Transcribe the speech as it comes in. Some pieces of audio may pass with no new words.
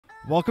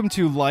Welcome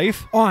to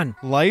Life on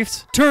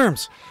Life's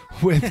Terms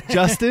with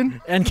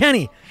Justin and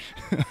Kenny.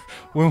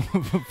 Well,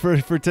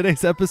 for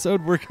today's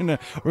episode, we're gonna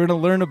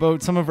learn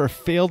about some of our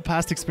failed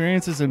past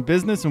experiences in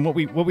business and what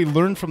we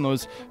learned from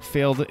those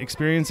failed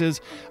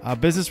experiences,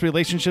 business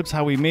relationships,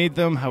 how we made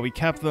them, how we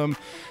kept them,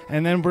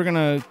 and then we're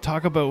gonna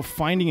talk about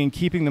finding and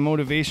keeping the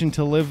motivation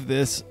to live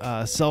this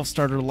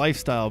self-starter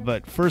lifestyle.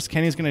 But first,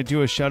 Kenny's gonna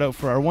do a shout out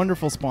for our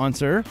wonderful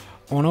sponsor.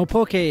 Ono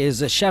Poke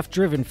is a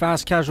chef-driven,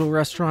 fast-casual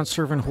restaurant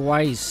serving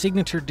Hawaii's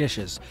signature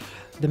dishes.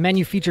 The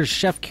menu features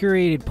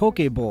chef-curated poke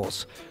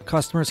bowls.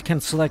 Customers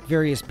can select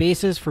various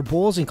bases for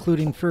bowls,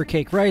 including fur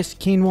cake rice,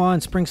 quinoa,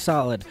 and spring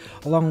salad,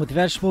 along with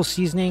vegetable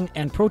seasoning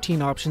and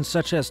protein options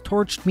such as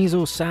torched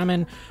miso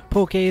salmon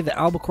poke, the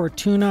albacore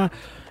tuna,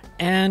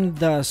 and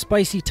the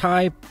spicy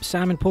Thai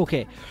salmon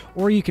poke.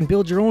 Or you can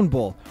build your own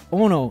bowl.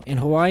 Ono in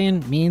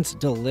Hawaiian means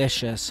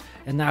delicious,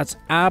 and that's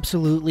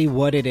absolutely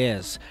what it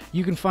is.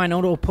 You can find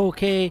Ono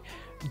Poke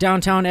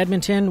downtown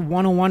Edmonton,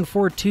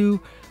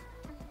 10142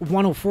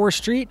 104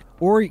 Street,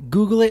 or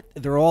Google it.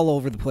 They're all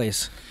over the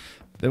place.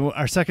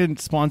 Our second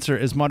sponsor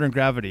is Modern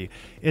Gravity.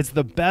 It's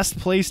the best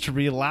place to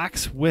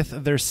relax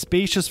with their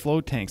spacious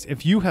float tanks.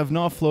 If you have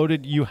not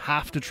floated, you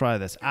have to try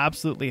this.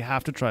 Absolutely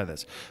have to try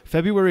this.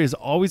 February is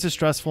always a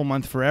stressful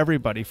month for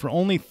everybody. For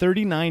only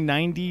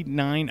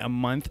 $39.99 a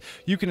month,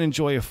 you can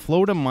enjoy a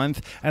float a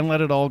month and let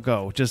it all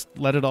go. Just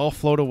let it all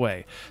float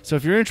away. So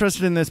if you're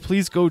interested in this,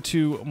 please go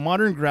to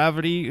Modern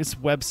Gravity's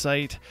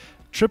website,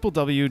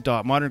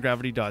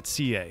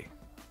 www.moderngravity.ca.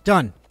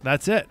 Done.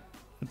 That's it.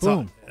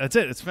 Boom. That's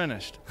it. It's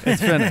finished. It's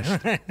finished.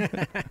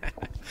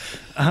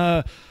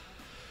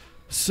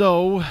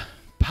 So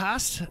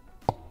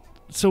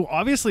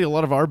obviously a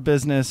lot of our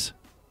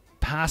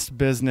past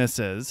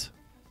businesses,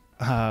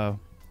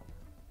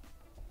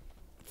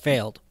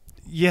 failed.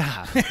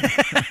 Yeah.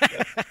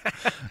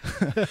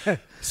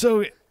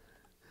 So,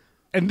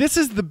 and this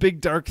is the big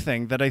dark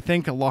thing that I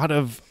think a lot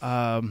of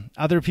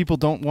other people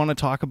don't want to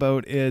talk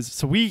about is,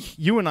 so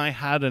you and I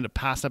had a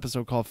past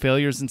episode called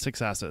Failures and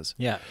Successes.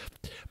 Yeah.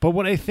 But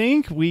what I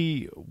think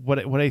a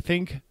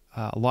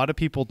lot of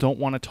people don't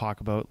want to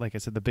talk about, like I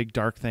said, the big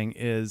dark thing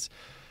is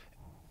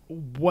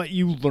what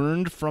you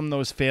learned from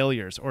those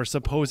failures or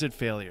supposed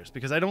failures.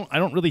 Because I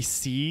don't really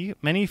see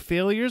many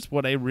failures.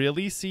 What I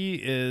really see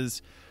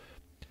is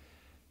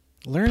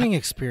learning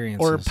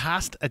experiences or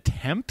past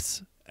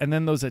attempts. And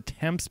then those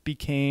attempts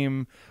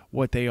became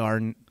what they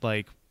are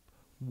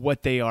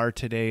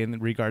today in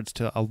regards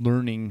to a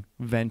learning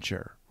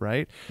venture,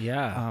 right?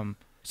 Yeah.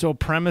 So a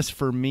premise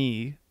for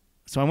me,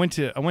 so I went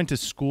to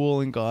school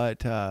and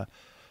got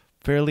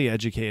fairly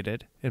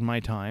educated in my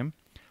time,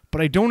 but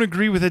I don't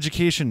agree with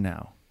education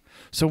now.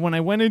 So when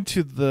I went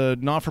into the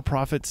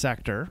not-for-profit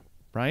sector,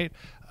 right,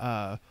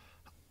 I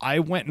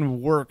went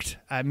and worked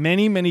at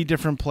many, many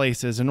different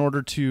places in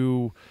order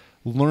to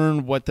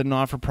learn what the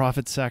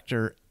not-for-profit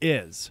sector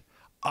is.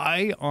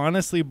 I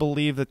honestly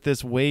believe that the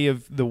way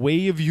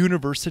of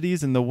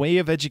universities and the way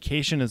of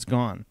education is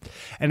gone.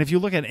 And if you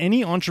look at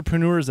any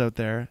entrepreneurs out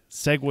there,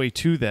 segue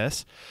to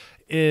this,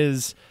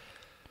 is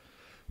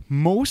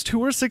most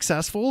who are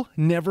successful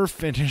never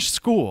finish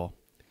school.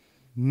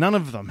 None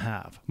of them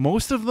have.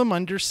 Most of them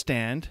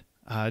understand,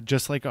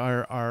 just like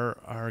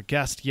our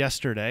guest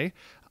yesterday,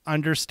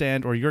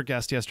 your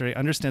guest yesterday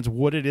understands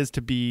what it is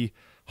to be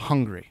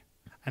hungry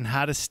and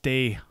how to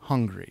stay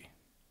hungry,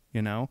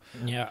 you know?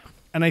 Yeah.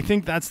 And I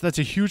think that's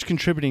a huge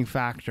contributing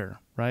factor,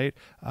 right?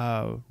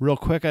 Real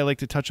quick, I like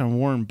to touch on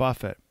Warren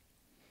Buffett.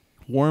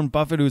 Warren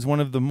Buffett, who's one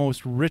of the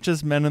most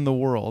richest men in the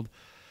world,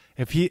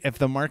 if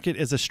the market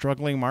is a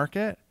struggling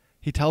market,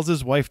 he tells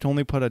his wife to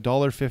only put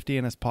 $1.50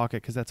 in his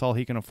pocket because that's all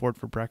he can afford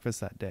for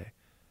breakfast that day.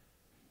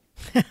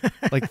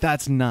 Like,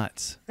 that's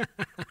nuts,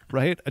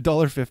 right?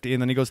 $1.50,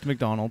 and then he goes to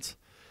McDonald's.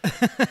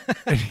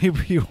 And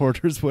he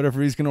orders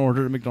whatever he's going to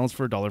order at McDonald's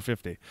for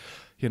 $1.50,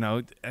 you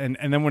know. And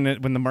then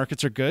when the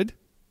markets are good,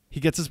 he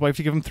gets his wife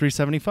to give him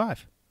 $3.75.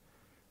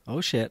 Oh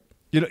shit!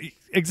 You know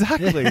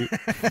exactly,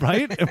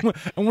 right? And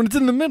when it's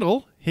in the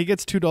middle, he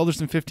gets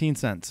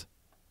 $2.15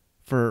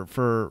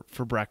 for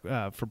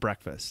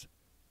breakfast.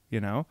 You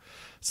know,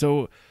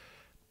 so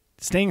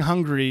staying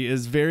hungry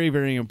is very,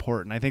 very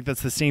important. I think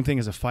that's the same thing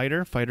as a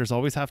fighter. Fighters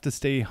always have to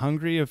stay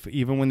hungry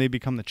even when they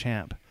become the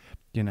champ.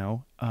 You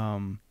know.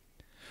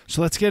 So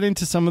let's get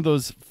into some of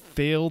those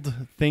failed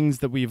things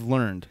that we've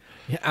learned.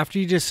 Yeah, after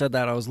you just said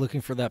that, I was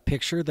looking for that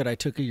picture that I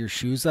took of your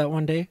shoes that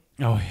one day.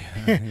 Oh,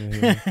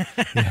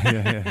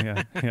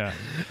 yeah.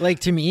 Like,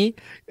 to me,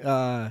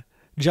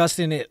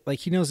 Justin,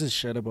 he knows his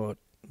shit about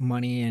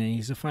money, and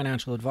he's a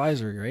financial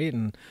advisor, right?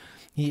 And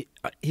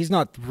he's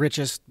not the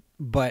richest,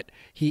 but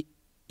he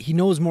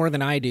knows more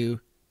than I do,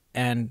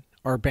 and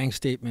our bank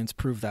statements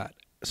prove that.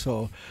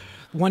 So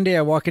one day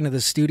I walk into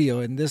the studio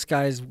and this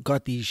guy's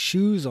got these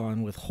shoes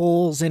on with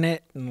holes in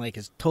it and like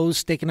his toes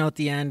sticking out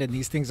the end and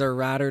these things are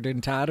rattered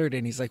and tattered.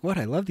 And he's like, what?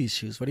 I love these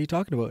shoes. What are you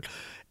talking about?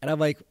 And I'm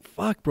like,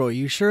 fuck, bro,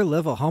 you sure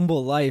live a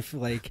humble life,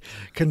 like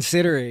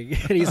considering.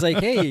 And he's like,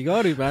 hey, you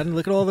got to, man.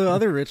 Look at all the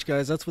other rich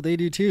guys. That's what they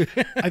do too.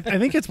 I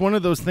think it's one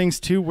of those things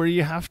too where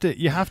you have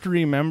to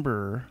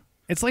remember.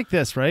 It's like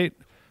this, right?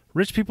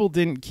 Rich people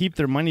didn't keep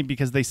their money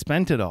because they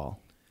spent it all.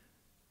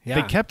 Yeah.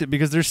 They kept it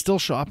because they're still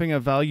shopping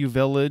at Value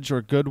Village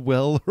or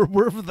Goodwill or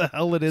wherever the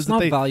hell it is. It's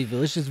not Value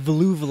Village, it's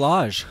Value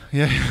Village.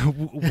 Yeah,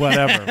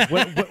 whatever.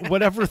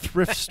 Whatever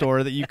thrift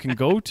store that you can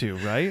go to,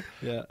 right?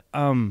 Yeah.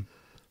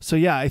 So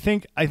yeah, I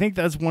think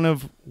that's one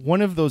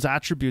of those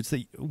attributes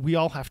that we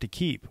all have to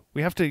keep.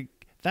 We have to.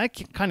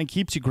 That kind of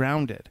keeps you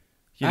grounded.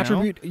 You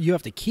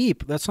have to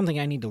keep. That's something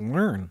I need to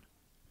learn.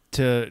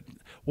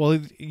 Well,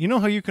 you know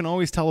how you can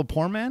always tell a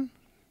poor man?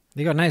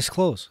 They got nice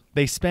clothes.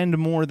 They spend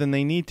more than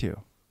they need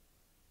to.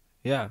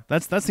 Yeah,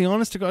 that's the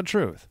honest to God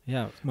truth.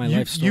 Yeah, my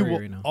life story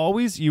right now.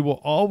 You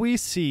will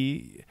always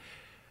see.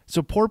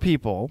 So poor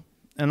people,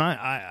 and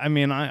I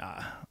mean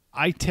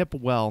I tip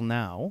well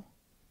now,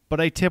 but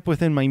I tip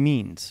within my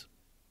means.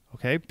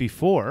 Okay,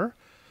 before,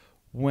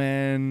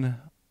 when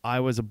I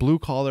was a blue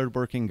collared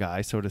working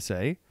guy, so to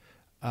say,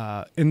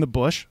 in the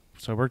bush.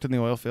 So I worked in the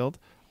oil field.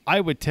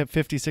 I would tip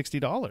 $50,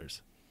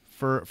 $60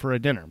 for a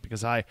dinner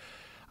because I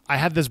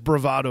had this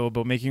bravado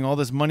about making all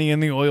this money in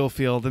the oil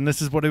field, and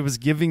this is what I was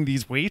giving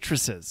these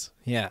waitresses.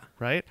 Yeah.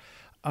 Right?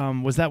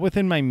 Was that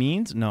within my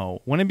means?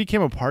 No. When I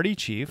became a party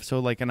chief, so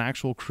like an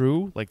actual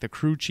crew, like the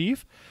crew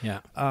chief, yeah.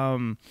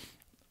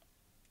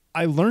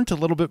 I learned a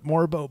little bit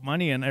more about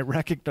money, and I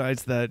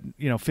recognized that,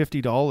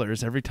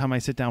 $50 every time I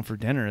sit down for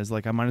dinner is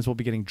like I might as well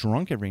be getting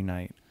drunk every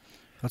night.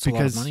 That's a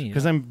lot of money.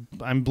 Because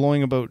I'm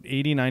blowing about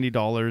 $80,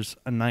 $90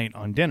 a night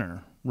on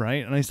dinner,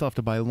 right? And I still have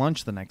to buy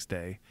lunch the next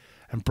day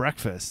and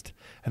breakfast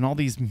and all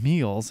these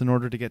meals in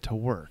order to get to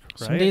work.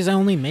 Right? Some days I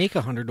only make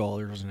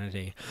 $100 in a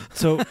day.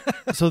 So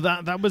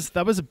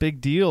that was a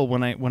big deal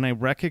when I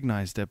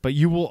recognized it. But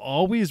you will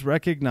always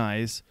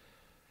recognize,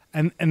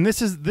 and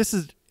this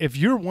is if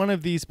you're one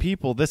of these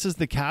people, this is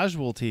the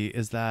casualty,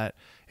 is that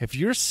if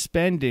you're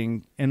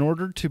spending in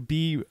order to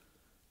be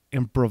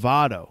in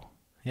bravado,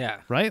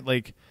 yeah, right,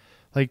 like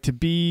to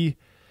be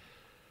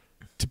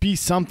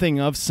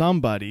something of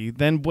somebody,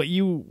 then what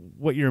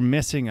you're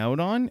missing out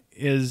on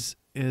is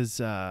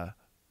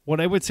what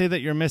I would say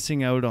that you're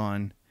missing out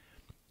on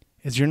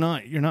is you're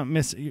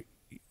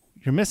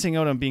missing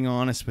out on being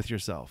honest with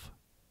yourself.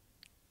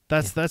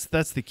 That's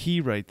the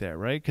key right there,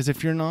 right? Because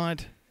if you're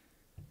not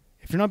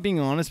being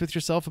honest with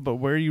yourself about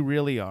where you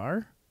really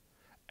are,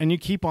 and you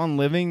keep on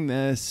living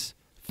this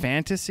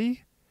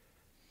fantasy,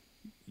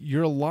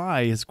 your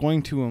lie is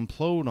going to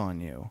implode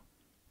on you,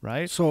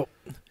 right? So,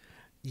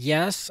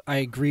 yes, I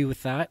agree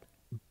with that,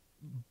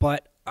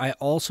 but I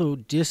also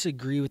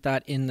disagree with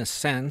that in the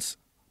sense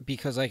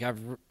because like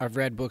I've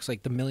read books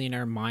like The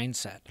Millionaire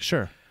Mindset.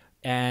 Sure.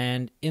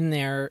 And in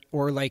there,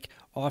 or like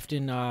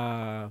often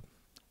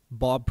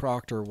Bob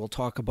Proctor will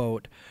talk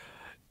about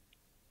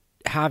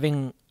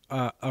having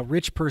a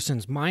rich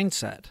person's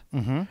mindset,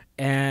 mm-hmm.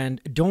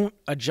 and don't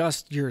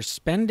adjust your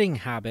spending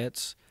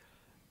habits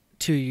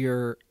to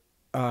your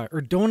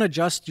or don't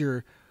adjust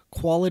your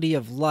quality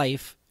of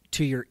life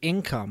to your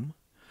income.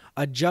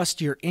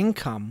 Adjust your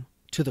income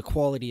to the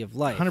quality of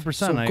life. 100%.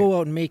 So go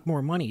out and make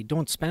more money.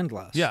 Don't spend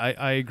less. Yeah,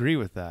 I agree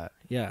with that.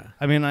 Yeah.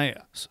 I mean, I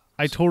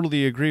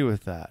totally agree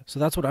with that. So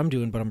that's what I'm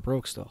doing, but I'm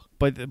broke still.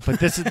 But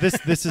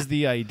this is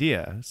the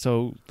idea.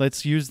 So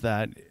let's use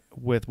that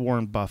with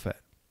Warren Buffett.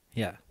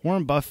 Yeah.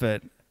 Warren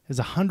Buffett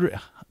is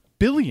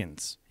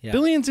billions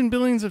and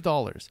billions of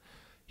dollars.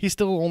 He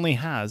still only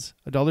has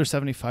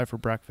 $1.75 for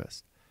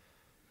breakfast.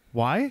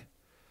 Why?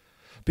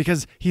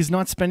 Because he's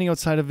not spending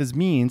outside of his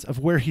means of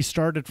where he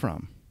started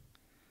from.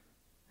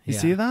 You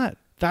see that?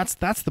 That's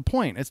the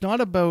point. It's not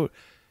about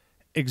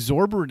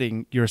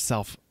exorbiting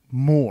yourself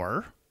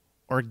more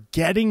or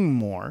getting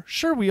more.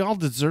 Sure, we all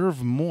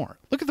deserve more.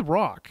 Look at The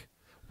Rock.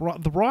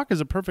 The Rock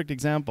is a perfect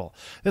example.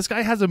 This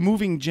guy has a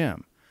moving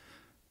gym.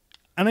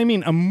 And I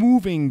mean a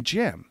moving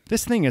gym.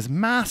 This thing is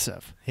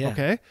massive. Yeah.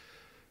 Okay?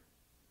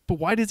 But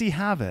why does he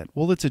have it?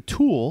 Well, it's a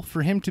tool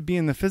for him to be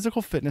in the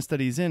physical fitness that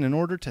he's in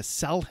order to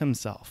sell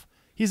himself.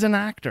 He's an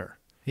actor.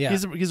 Yeah.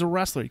 He's a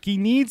wrestler. He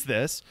needs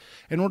this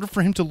in order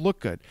for him to look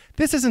good.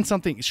 This isn't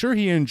something, sure,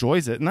 he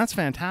enjoys it, and that's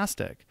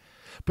fantastic.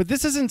 But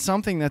this isn't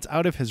something that's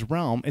out of his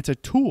realm. It's a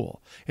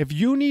tool. If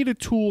you need a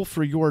tool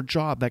for your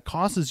job that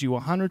costs you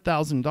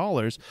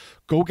 $100,000,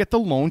 go get the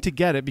loan to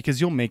get it because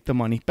you'll make the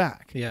money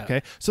back. Yeah.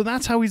 Okay. So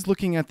that's how he's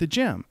looking at the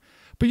gym.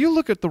 But you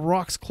look at The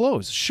Rock's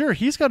clothes. Sure,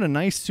 he's got a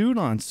nice suit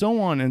on,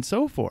 so on and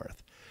so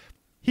forth.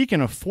 He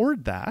can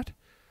afford that.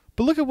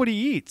 But look at what he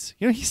eats.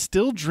 You know, he's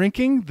still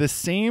drinking the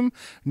same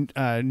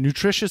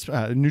nutritious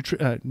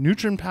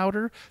nutrient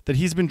powder that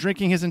he's been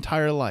drinking his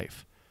entire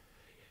life.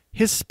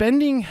 His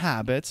spending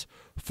habits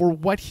for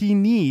what he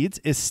needs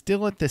is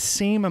still at the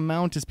same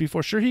amount as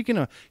before. Sure, he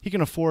can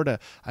afford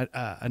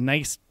a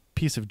nice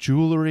piece of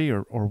jewelry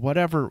or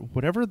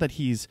whatever that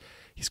he's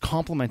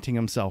complimenting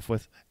himself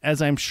with,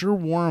 as I'm sure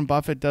Warren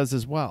Buffett does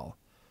as well.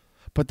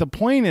 But the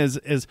point is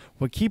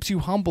what keeps you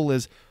humble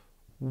is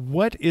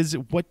what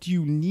do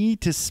you need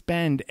to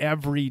spend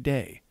every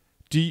day?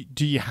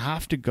 Do you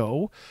have to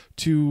go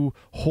to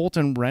Holt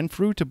and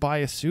Renfrew to buy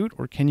a suit,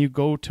 or can you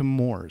go to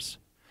Moore's?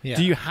 Yeah.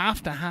 Do you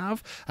have to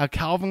have a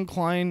Calvin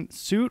Klein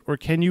suit, or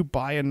can you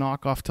buy a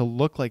knockoff to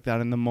look like that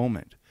in the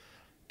moment?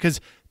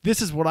 Because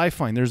this is what I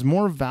find. There's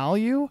more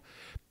value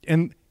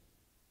in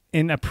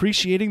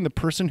appreciating the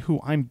person who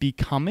I'm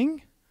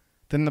becoming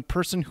than the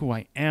person who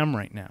I am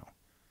right now.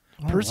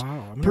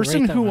 Wow.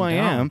 Person who I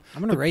am.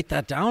 I'm going to write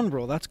that down,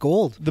 bro. That's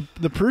gold.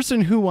 The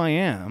person who I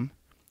am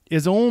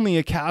is only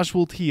a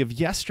casualty of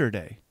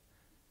yesterday.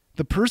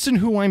 The person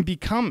who I'm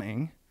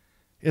becoming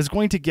is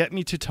going to get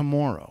me to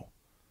tomorrow,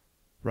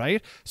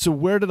 right? So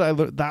where did I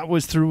learn? That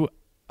was through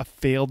a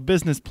failed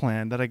business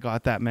plan that I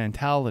got that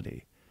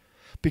mentality.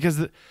 Because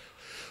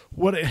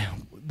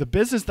the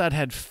business that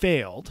had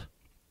failed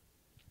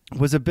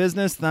was a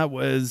business that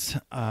was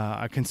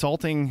a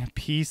consulting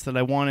piece that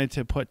I wanted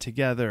to put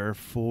together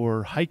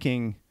for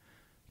hiking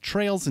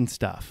trails and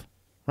stuff,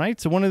 right?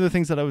 So one of the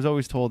things that I was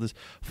always told is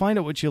find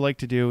out what you like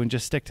to do and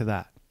just stick to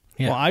that.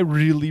 Yeah. Well, I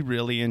really,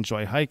 really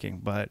enjoy hiking,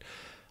 but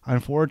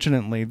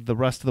unfortunately, the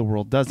rest of the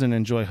world doesn't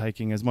enjoy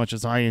hiking as much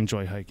as I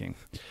enjoy hiking.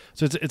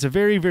 So it's a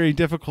very, very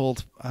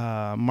difficult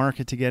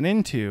market to get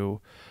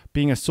into,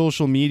 being a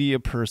social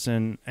media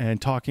person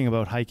and talking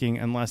about hiking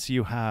unless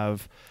you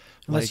have...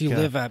 Unless you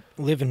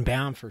live in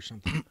Banff or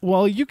something.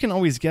 Well, you can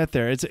always get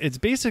there. It's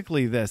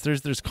basically this.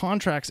 There's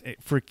contracts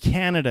for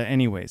Canada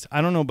anyways.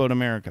 I don't know about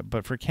America,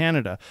 but for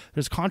Canada,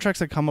 there's contracts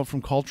that come up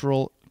from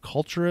cultural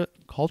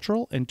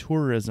and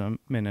tourism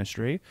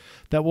ministry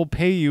that will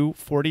pay you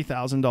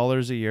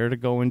 $40,000 a year to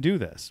go and do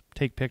this.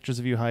 Take pictures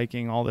of you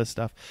hiking, all this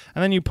stuff,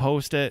 and then you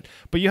post it.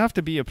 But you have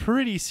to be a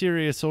pretty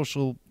serious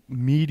social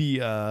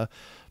media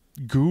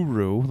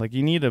guru. Like,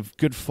 you need a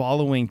good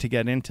following to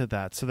get into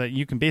that so that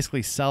you can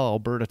basically sell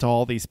Alberta to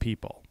all these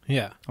people.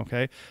 Yeah.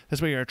 Okay.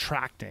 That's what you're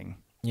attracting.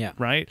 Yeah.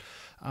 Right.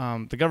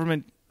 The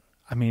government,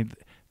 I mean,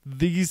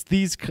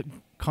 these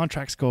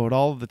contracts go out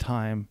all the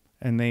time,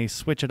 and they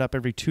switch it up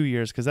every 2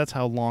 years because that's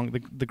how long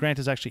the grant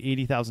is actually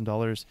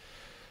 $80,000,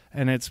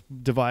 and it's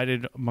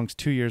divided amongst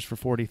 2 years for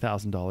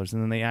 $40,000,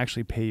 and then they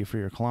actually pay you for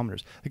your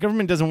kilometers. The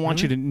government doesn't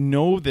want you to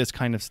know this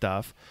kind of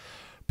stuff,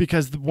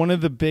 because one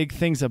of the big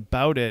things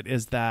about it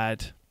is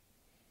that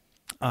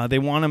they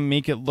want to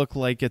make it look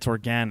like it's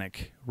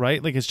organic,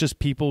 right? Like it's just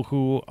people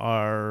who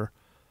are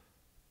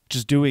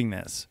just doing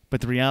this.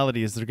 But the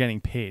reality is they're getting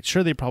paid.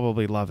 Sure, they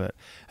probably love it.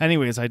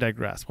 Anyways, I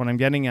digress. What I'm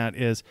getting at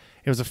is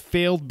it was a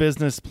failed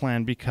business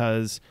plan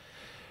because...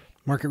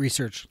 Market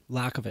research,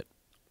 lack of it.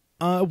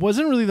 It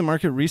wasn't really the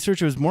market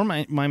research. It was more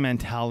my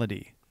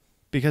mentality.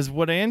 Because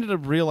what I ended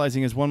up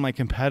realizing is, one, my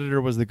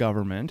competitor was the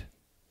government.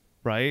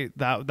 Right,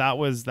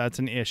 that's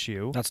an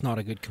issue. That's not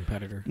a good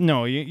competitor.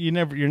 No, you're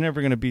never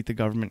going to beat the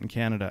government in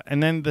Canada.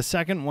 And then the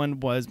second one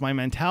was my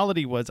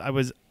mentality was I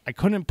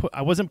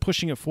wasn't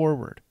pushing it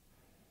forward.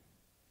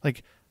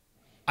 Like,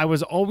 I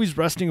was always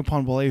resting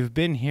upon, well, I've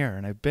been here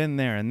and I've been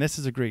there, and this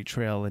is a great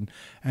trail,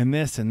 and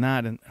this and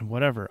that and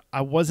whatever.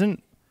 I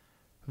wasn't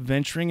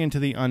venturing into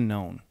the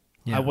unknown.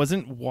 Yeah. I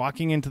wasn't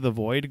walking into the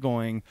void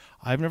going,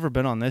 I've never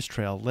been on this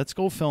trail. Let's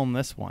go film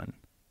this one.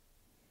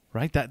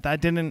 Right? That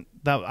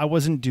I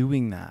wasn't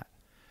doing that.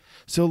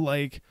 So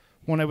like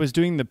when I was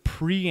doing the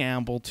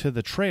preamble to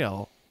the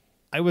trail,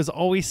 I was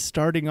always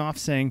starting off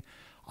saying,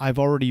 I've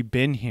already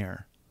been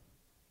here.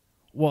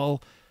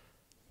 Well,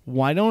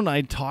 why don't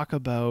I talk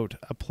about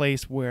a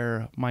place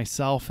where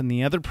myself and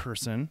the other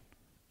person,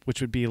 which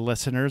would be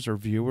listeners or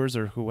viewers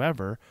or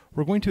whoever,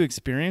 we're going to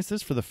experience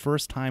this for the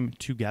first time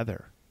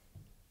together.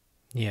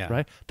 Yeah.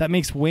 Right? That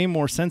makes way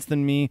more sense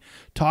than me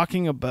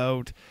talking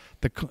about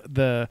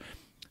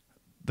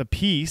the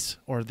piece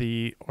or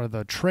the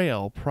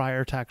trail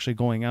prior to actually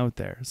going out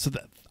there. So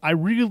that I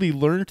really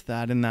learned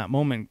that in that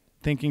moment,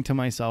 thinking to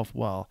myself,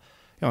 well,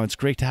 it's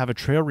great to have a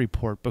trail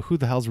report, but who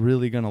the hell's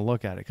really going to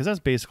look at it? Because that's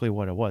basically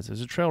what it was. It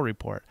was a trail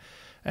report.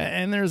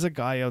 And there's a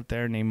guy out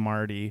there named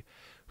Marty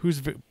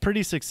who's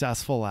pretty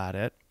successful at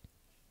it.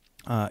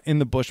 In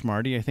the Bush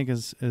Marty, I think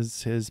is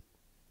his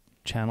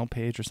channel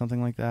page or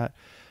something like that.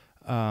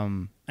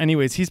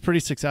 Anyways, he's pretty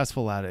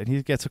successful at it, and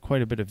he gets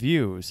quite a bit of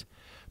views.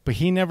 But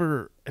he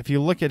never, if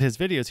you look at his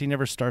videos, he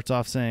never starts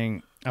off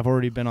saying, I've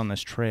already been on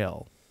this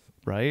trail,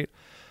 right?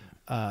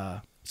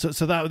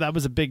 So that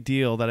was a big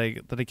deal that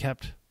I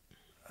kept,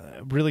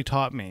 really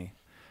taught me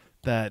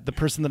that the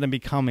person that I'm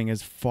becoming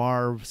is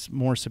far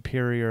more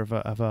superior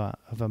of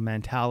a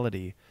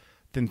mentality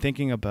than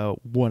thinking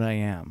about what I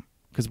am.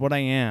 Because what I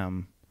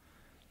am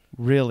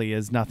really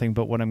is nothing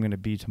but what I'm going to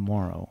be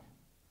tomorrow,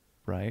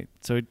 right?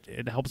 So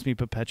it helps me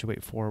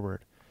perpetuate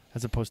forward,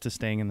 as opposed to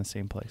staying in the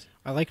same place.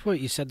 I liked what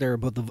you said there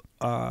about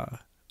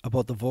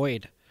the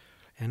void,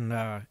 and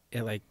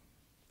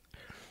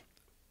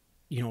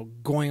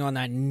going on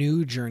that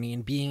new journey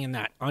and being in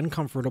that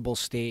uncomfortable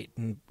state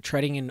and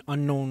treading in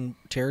unknown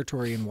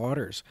territory and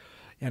waters.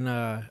 And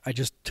I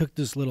just took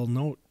this little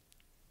note.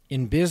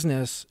 In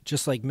business,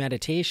 just like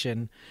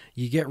meditation,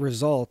 you get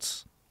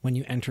results when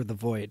you enter the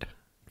void.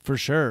 For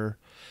sure.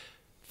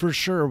 For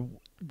sure.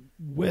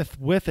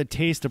 With a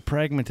taste of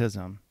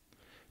pragmatism.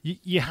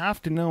 You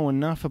have to know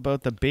enough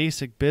about the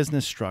basic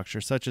business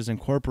structure, such as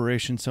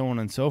incorporation, so on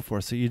and so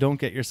forth, so you don't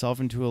get yourself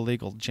into a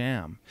legal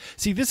jam.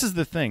 See, this is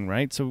the thing,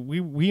 right? So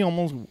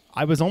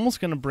I was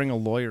almost going to bring a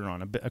lawyer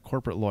on, a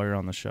corporate lawyer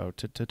on the show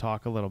to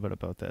talk a little bit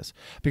about this,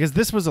 because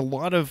this was a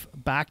lot of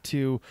back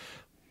to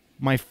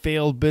my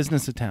failed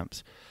business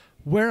attempts.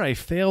 Where I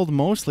failed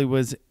mostly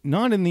was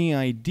not in the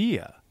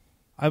idea.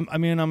 I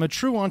mean, I'm a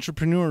true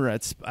entrepreneur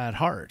at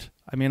heart.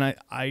 I mean,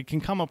 I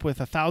can come up with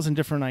 1,000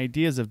 different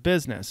ideas of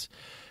business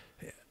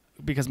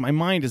because my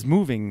mind is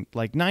moving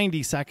like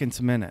 90 seconds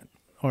a minute,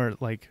 or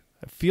like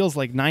it feels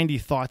like 90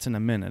 thoughts in a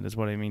minute is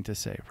what I mean to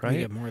say, right? You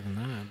get more than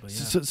that, but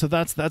yeah. So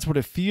that's what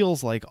it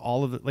feels like.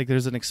 All of it, like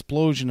there's an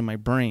explosion in my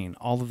brain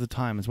all of the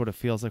time is what it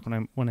feels like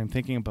when I'm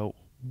thinking about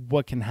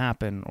what can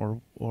happen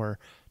or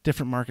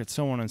different markets,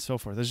 so on and so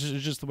forth. It's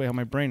just the way how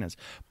my brain is.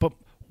 But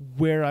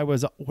where I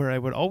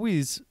would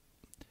always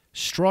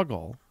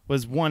struggle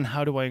was, one,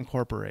 how do I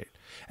incorporate?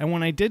 And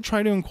when I did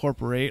try to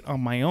incorporate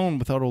on my own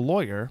without a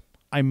lawyer,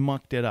 I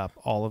mucked it up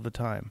all of the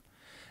time.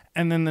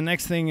 And then the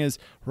next thing is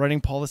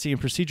writing policy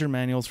and procedure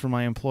manuals for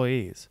my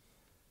employees.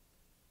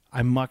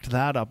 I mucked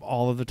that up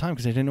all of the time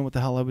because I didn't know what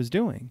the hell I was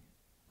doing,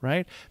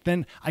 right?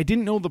 Then I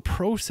didn't know the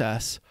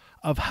process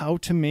of how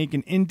to make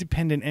an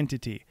independent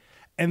entity.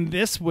 And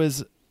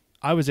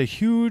I was a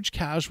huge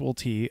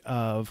casualty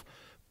of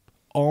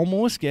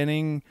almost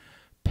getting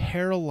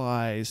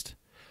paralyzed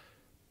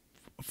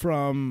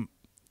from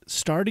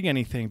starting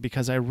anything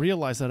because I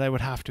realized that I would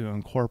have to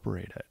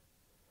incorporate it.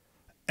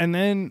 And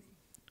then,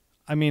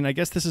 I mean, I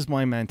guess this is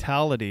my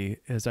mentality,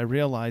 is I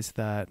realized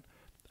that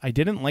I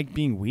didn't like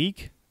being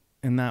weak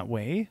in that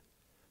way.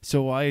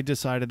 So I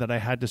decided that I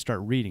had to start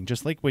reading.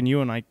 Just like when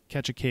you and I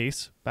catch a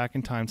case back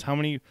in times, how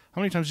many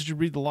times did you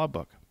read the law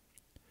book?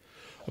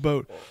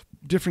 About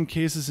different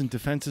cases and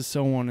defenses,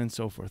 so on and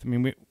so forth. I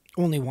mean,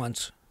 only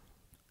once.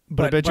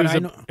 But I bet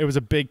you it was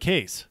a big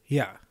case.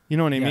 Yeah. You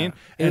know what I mean?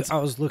 I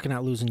was looking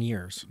at losing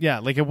years. Yeah,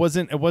 like it's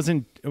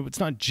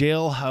not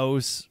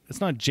jailhouse.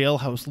 It's not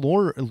jailhouse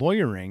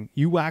lawyering.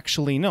 You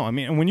actually know. I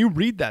mean, and when you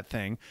read that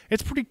thing,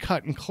 it's pretty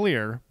cut and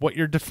clear what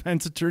your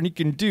defense attorney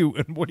can do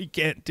and what he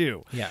can't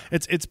do. Yeah.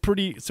 It's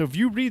pretty. So if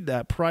you read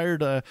that prior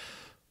to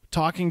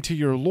talking to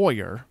your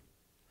lawyer,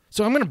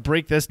 so I'm going to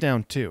break this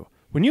down too.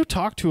 When you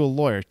talk to a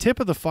lawyer, tip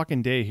of the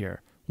fucking day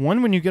here.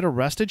 One, when you get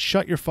arrested,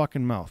 shut your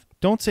fucking mouth.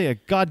 Don't say a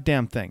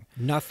goddamn thing.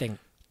 Nothing.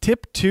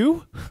 Tip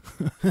two,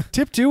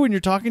 when you're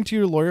talking to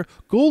your lawyer,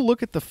 go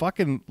look at the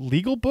fucking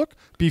legal book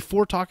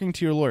before talking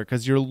to your lawyer,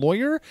 because your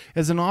lawyer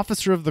is an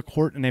officer of the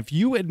court, and if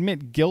you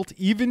admit guilt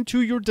even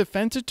to your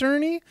defense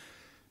attorney,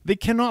 they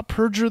cannot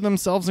perjure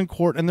themselves in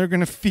court, and they're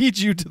going to feed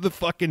you to the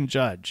fucking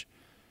judge.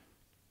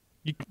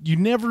 You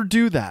never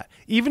do that.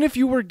 Even if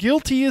you were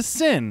guilty as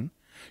sin,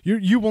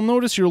 you will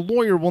notice your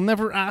lawyer will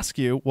never ask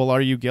you, well, are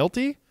you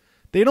guilty?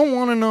 They don't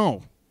want to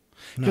know.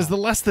 Because the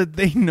less that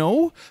they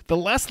know, the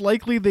less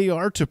likely they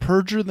are to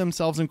perjure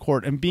themselves in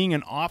court. And being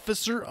an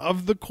officer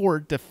of the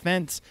court,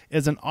 defense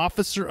is an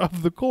officer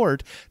of the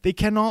court, they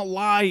cannot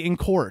lie in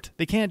court.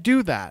 They can't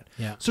do that.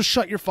 Yeah. So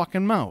shut your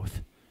fucking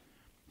mouth.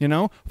 You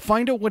know,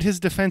 find out what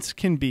his defense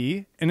can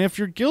be. And if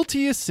you're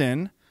guilty of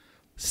sin,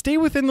 stay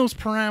within those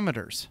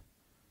parameters.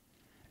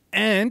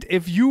 And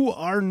if you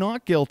are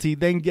not guilty,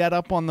 then get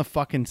up on the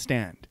fucking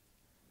stand.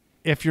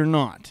 If you're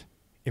not.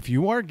 If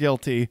you are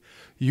guilty,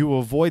 you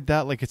avoid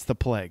that like it's the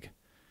plague.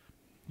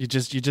 You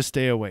just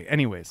stay away.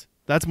 Anyways,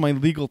 that's my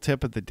legal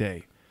tip of the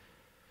day.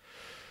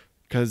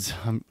 Because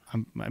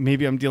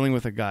maybe I'm dealing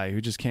with a guy who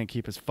just can't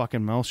keep his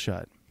fucking mouth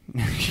shut.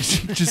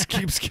 he just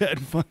keeps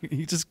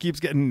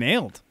getting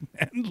nailed.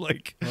 And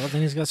well,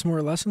 then he's got some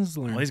more lessons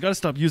to learn. Well, he's got to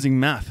stop using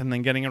meth and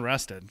then getting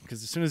arrested.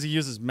 Because as soon as he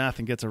uses meth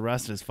and gets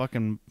arrested, his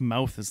fucking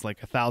mouth is like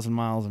 1,000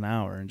 miles an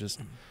hour and just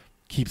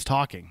keeps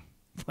talking.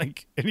 And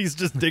he's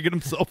just digging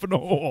himself in a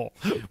hole.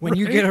 When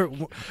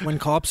when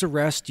cops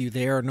arrest you,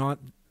 they are not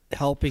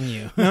helping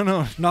you.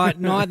 No.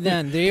 Not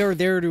then. They are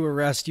there to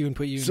arrest you and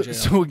put you in jail.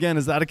 So again,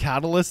 is that a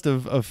catalyst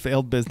of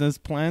failed business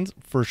plans?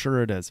 For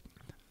sure it is.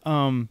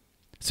 So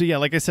yeah,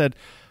 like I said,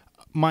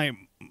 my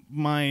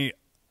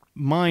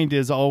mind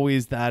is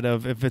always that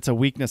of, if it's a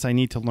weakness, I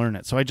need to learn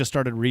it. So I just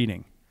started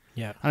reading.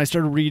 Yeah. And I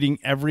started reading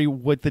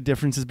what the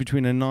difference is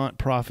between a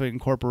not-profit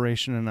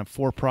incorporation and a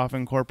for-profit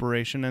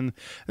incorporation. And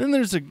then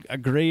there's a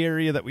gray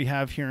area that we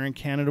have here in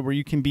Canada where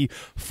you can be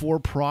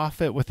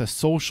for-profit with a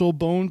social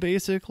bone,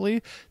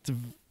 basically. It's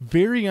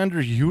very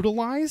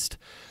underutilized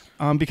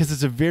because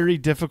it's a very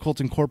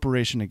difficult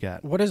incorporation to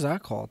get. What is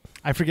that called?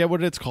 I forget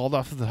what it's called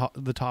off of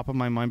the top of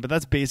my mind, but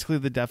that's basically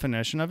the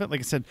definition of it.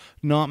 Like I said,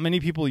 not many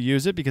people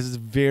use it because it's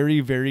very,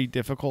 very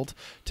difficult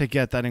to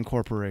get that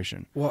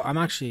incorporation. Well,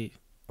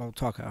 I'll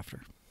talk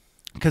after.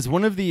 Because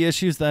one of the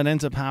issues that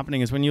ends up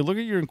happening is when you look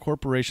at your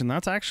incorporation,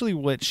 that's actually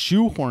what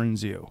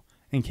shoehorns you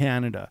in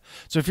Canada.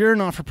 So if you're a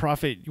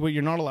not-for-profit, what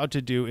you're not allowed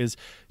to do is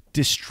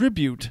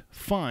distribute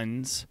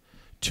funds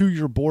to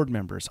your board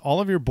members. All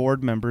of your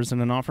board members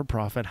in a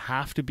not-for-profit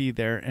have to be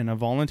there in a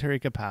voluntary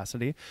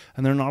capacity,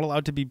 and they're not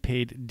allowed to be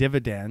paid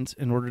dividends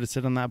in order to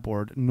sit on that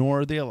board, nor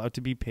are they allowed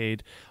to be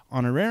paid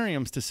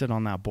honorariums to sit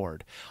on that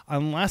board.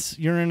 Unless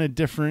you're in a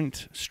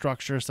different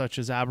structure, such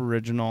as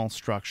Aboriginal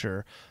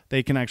structure,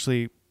 they can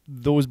actually,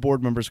 those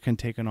board members can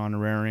take an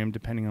honorarium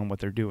depending on what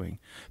they're doing.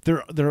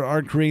 There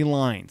are gray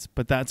lines,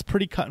 but that's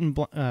pretty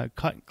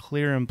cut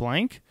clear and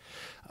blank.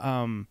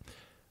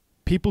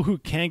 People who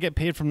can get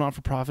paid from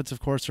not-for-profits, of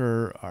course,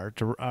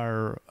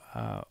 are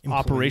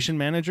operation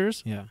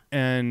managers,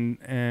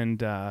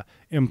 and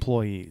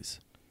employees.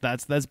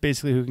 That's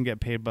basically who can get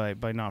paid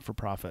by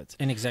not-for-profits.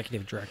 And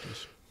executive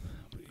directors.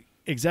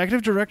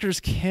 Executive directors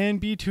can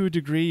be to a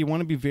degree. You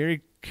want to be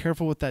very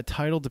careful with that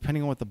title,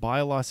 depending on what the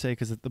bylaws say,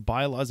 because the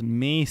bylaws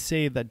may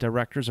say that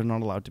directors are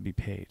not allowed to be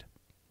paid.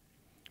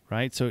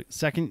 Right. So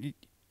second,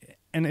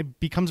 and it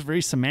becomes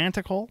very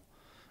semantical.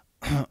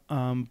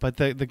 But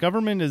the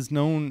government is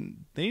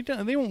known, they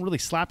won't really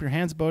slap your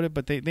hands about it,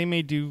 but they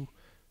may do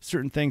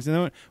certain things. And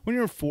then when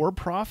you're for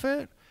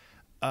profit,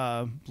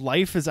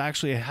 life is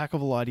actually a heck of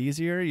a lot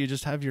easier. You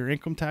just have your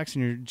income tax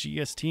and your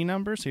GST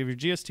number. So you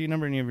have your GST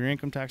number and you have your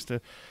income tax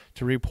to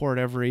report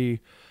every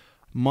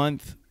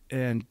month.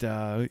 And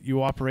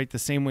you operate the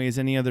same way as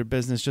any other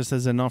business, just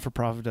as a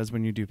not-for-profit does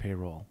when you do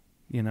payroll.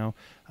 You know,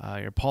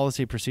 your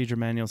policy procedure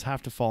manuals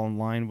have to fall in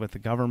line with the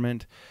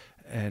government.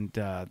 And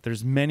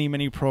there's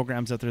many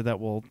programs out there that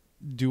will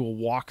do a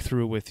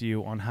walkthrough with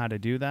you on how to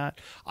do that.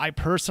 I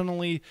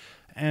personally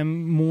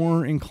am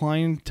more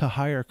inclined to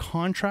hire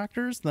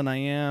contractors than I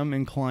am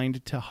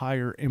inclined to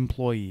hire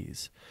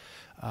employees.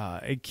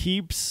 It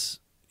keeps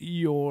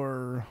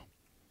your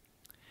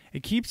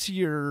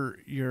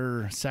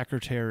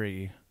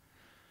secretary.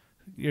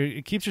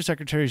 It keeps your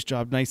secretary's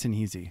job nice and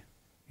easy.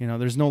 You know,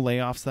 there's no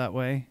layoffs that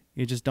way.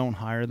 You just don't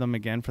hire them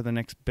again for the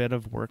next bit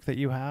of work that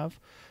you have.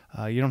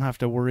 You don't have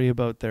to worry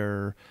about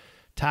their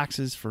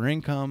taxes for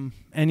income,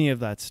 any of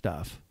that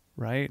stuff,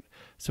 right?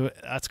 So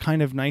that's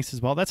kind of nice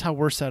as well. That's how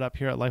we're set up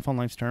here at Life on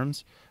Life's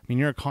Terms. I mean,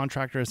 you're a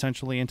contractor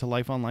essentially into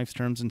Life on Life's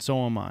Terms, and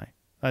so am I.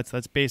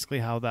 That's basically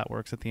how that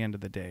works at the end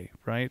of the day,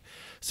 right?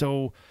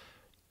 So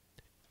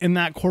in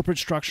that corporate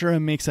structure, it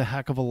makes a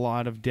heck of a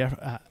lot of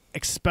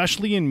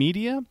especially in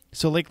media.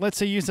 So like, let's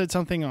say you said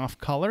something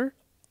off-colored,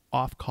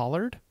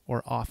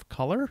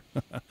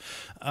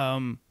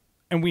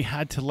 and we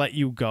had to let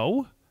you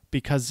go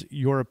because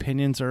your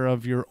opinions are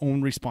of your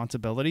own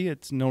responsibility.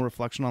 It's no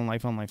reflection on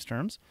Life's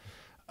Terms.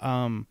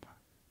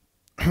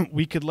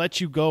 We could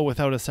let you go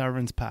without a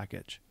severance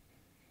package.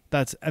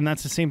 That's the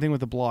same thing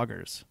with the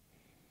bloggers,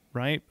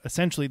 right?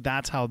 Essentially,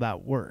 that's how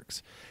that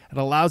works. It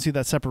allows you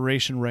that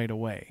separation right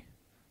away,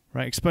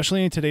 right?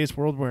 Especially in today's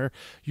world where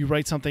you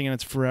write something and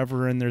it's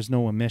forever and there's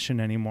no omission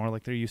anymore,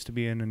 like there used to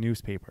be in a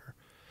newspaper.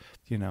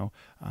 You know,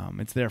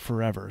 it's there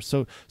forever.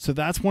 So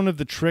that's one of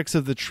the tricks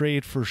of the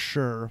trade for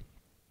sure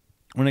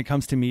when it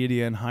comes to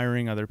media and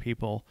hiring other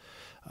people.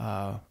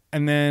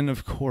 And then,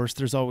 of course,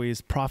 there's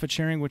always profit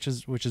sharing, which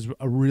is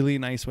a really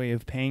nice way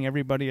of paying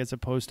everybody as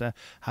opposed to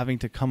having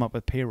to come up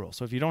with payroll.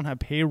 So if you don't have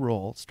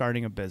payroll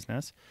starting a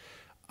business,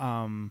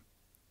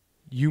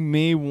 you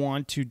may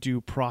want to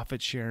do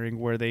profit sharing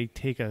where they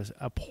take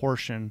a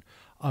portion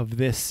of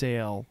this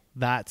sale,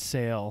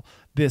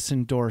 this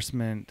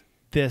endorsement,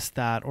 this,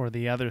 that, or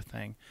the other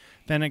thing.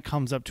 Then it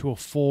comes up to a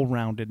full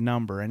rounded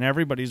number and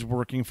everybody's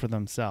working for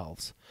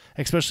themselves,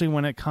 especially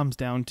when it comes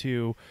down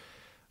to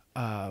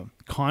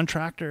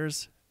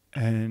contractors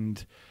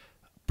and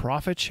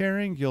profit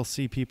sharing. You'll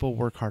see people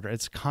work harder.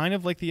 It's kind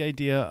of like the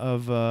idea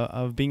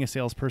of being a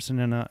salesperson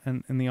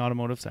in the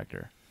automotive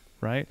sector,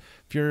 right?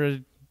 If you're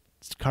a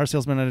car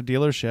salesman at a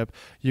dealership,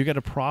 you get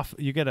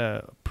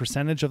a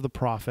percentage of the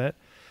profit,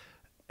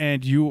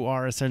 and you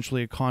are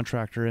essentially a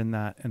contractor in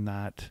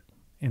that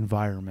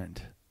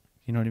environment.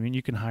 You know what I mean?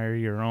 You can hire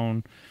your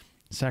own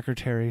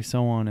secretary,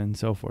 so on and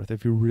so forth,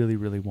 if you really,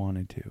 really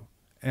wanted to.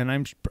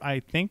 And I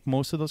think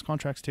most of those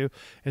contracts too,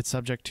 it's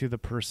subject to the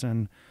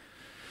person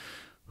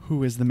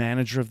who is the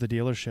manager of the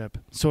dealership.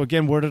 So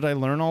again, where did I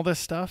learn all this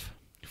stuff?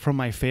 From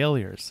my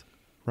failures,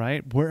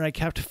 right? Where I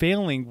kept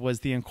failing was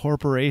the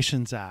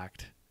Incorporations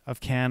Act of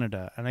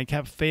Canada, and I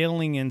kept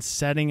failing in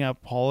setting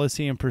up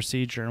policy and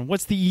procedure and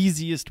what's the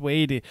easiest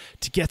way to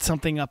get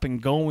something up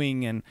and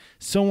going and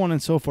so on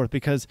and so forth,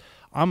 because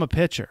I'm a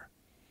pitcher.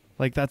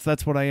 Like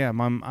that's what I am.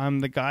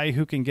 I'm the guy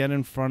who can get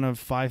in front of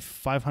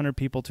 500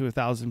 people to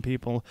 1,000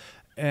 people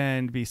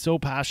and be so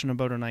passionate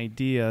about an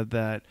idea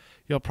that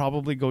you'll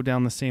probably go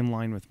down the same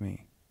line with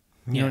me.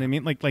 You know what I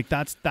mean? Like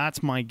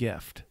that's my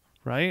gift,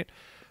 right?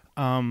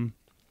 I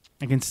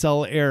can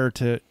sell air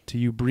to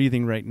you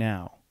breathing right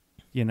now.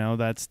 You know,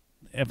 that's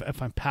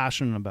if I'm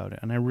passionate about it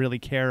and I really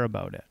care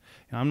about it.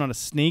 You know, I'm not a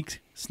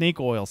snake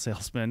oil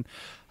salesman.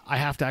 I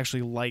have to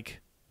actually like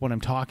what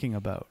I'm talking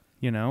about,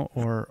 you know,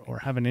 or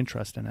have an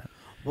interest in it.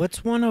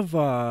 What's one of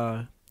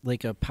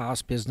like a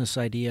past business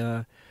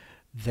idea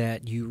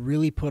that you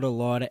really put a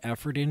lot of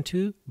effort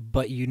into,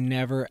 but you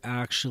never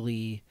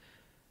actually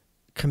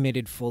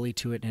committed fully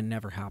to it and it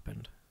never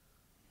happened?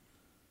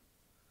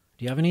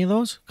 Do you have any of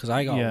those? Because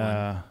I got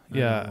one.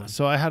 Yeah.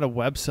 So I had a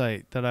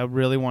website that I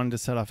really wanted to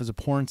set off as a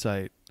porn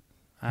site,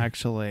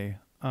 actually.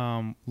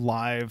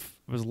 Live.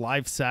 It was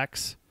live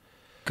sex.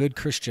 Good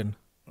Christian.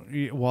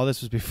 Well,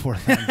 this was before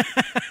then.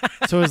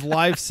 So it was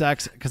live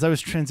sex because I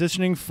was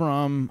transitioning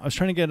I was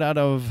trying to get out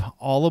of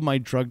all of my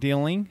drug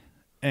dealing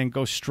and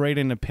go straight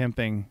into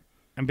pimping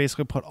and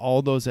basically put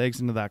all those eggs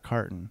into that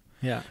carton.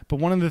 Yeah. But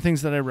one of the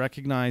things that I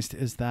recognized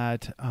is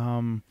that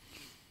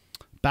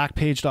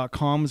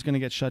Backpage.com was going to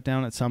get shut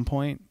down at some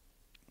point.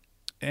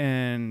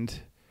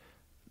 And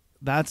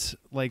that's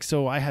like,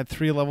 so I had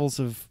 3 levels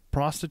of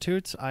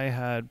prostitutes. I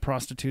had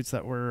prostitutes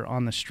that were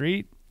on the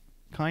street,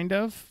 kind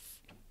of.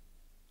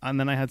 And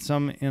then I had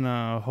some in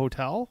a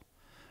hotel.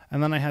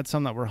 And then I had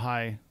some that were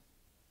high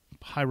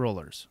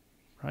rollers,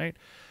 right?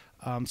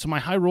 So my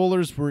high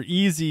rollers were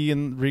easy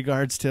in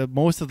regards to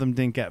most of them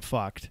didn't get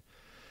fucked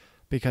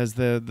because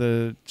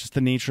just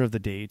the nature of the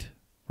date,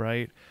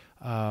 right?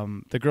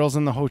 The girls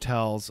in the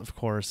hotels, of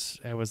course,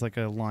 it was like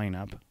a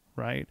lineup,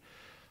 right?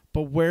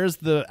 But where's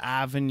the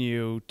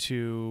avenue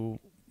to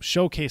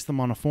showcase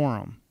them on a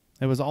forum?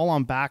 It was all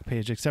on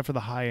Backpage except for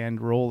the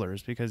high-end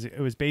rollers because it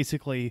was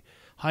basically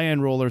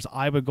high-end rollers.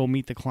 I would go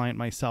meet the client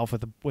myself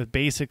with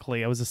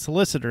basically, I was a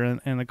solicitor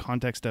in the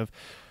context of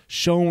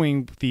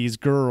showing these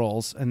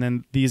girls, and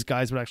then these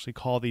guys would actually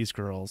call these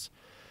girls.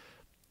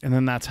 And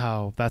then that's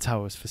how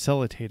it was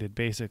facilitated,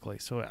 basically.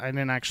 So I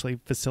didn't actually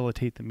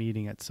facilitate the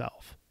meeting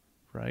itself,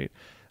 right?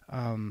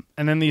 And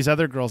then these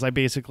other girls, I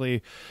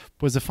basically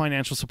was a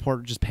financial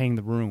support, just paying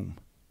the room.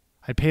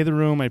 I'd pay the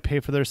room, I'd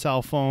pay for their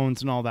cell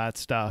phones and all that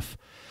stuff.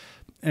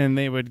 And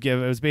they would it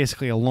was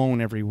basically a loan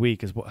every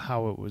week is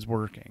how it was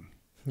working,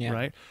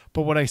 right?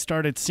 But what I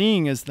started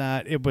seeing is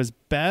that it was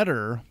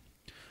better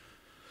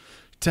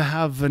to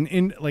have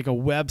like a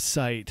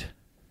website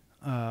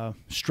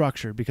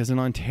structure because in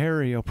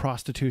Ontario,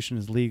 prostitution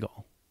is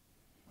legal,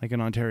 like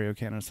in Ontario,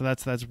 Canada. So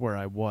that's where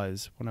I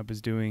was when I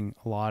was doing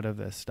a lot of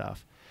this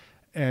stuff.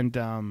 And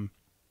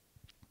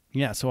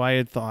so I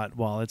had thought,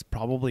 well, it's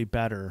probably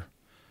better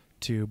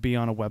to be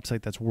on a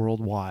website that's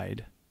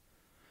worldwide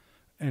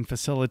and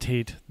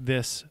facilitate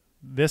this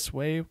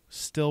way,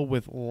 still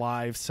with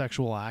live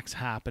sexual acts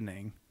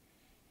happening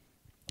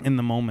in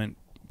the moment,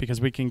 because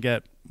we can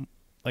get,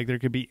 like, there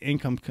could be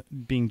income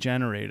being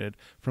generated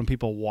from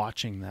people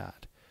watching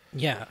that.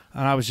 Yeah.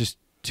 And I was just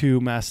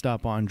too messed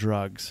up on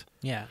drugs.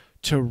 Yeah.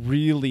 To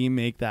really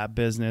make that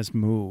business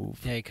move.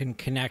 Yeah, you couldn't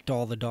connect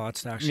all the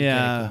dots to actually get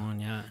it going,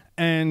 yeah.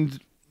 And,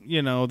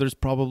 there's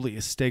probably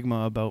a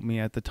stigma about me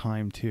at the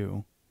time,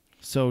 too.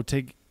 So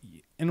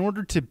in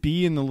order to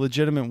be in the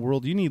legitimate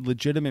world, you need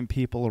legitimate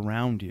people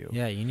around you.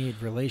 Yeah, you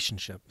need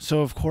relationship. So,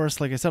 of course,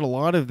 like I said, a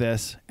lot of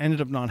this ended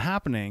up not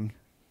happening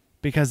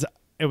because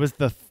it was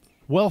the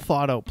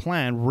well-thought-out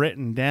plan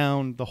written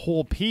down, the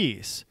whole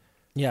piece.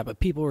 Yeah,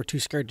 but people were too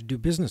scared to do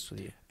business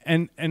with you.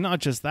 And not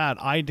just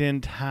that, I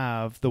didn't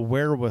have the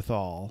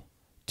wherewithal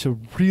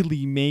to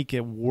really make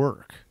it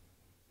work.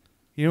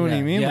 You know what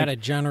I mean? You had a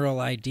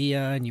general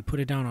idea and you put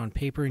it down on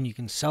paper and you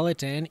can sell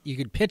it you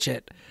could pitch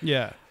it.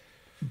 Yeah.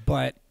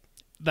 But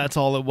that's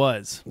all it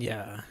was.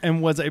 Yeah.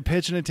 And was I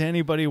pitching it to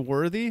anybody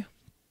worthy?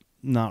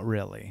 Not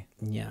really.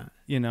 Yeah.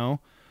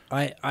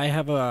 I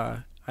have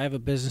a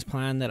business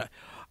plan that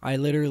I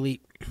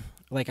literally,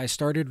 like, I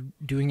started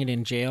doing it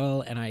in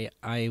jail, and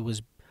I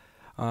was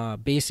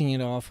basing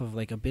it off of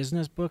like a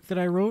business book that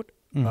I wrote,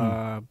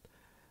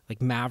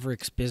 like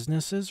Mavericks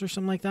Businesses or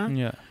something like that.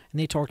 Yeah. And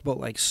they talked about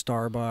like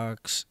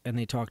Starbucks, and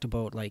they talked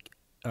about like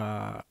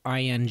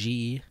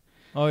ING.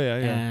 Oh yeah,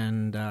 yeah.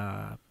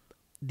 And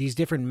these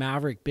different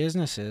maverick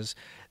businesses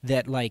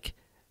that like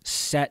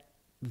set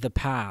the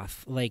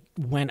path, like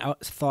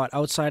thought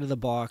outside of the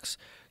box,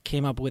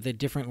 came up with a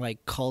different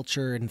like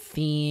culture and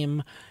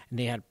theme, and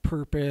they had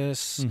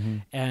purpose.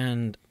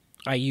 And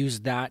I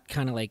used that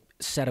kind of like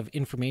set of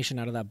information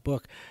out of that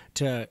book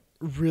to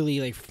really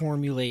like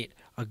formulate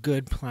a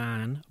good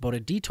plan about a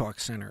detox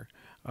center.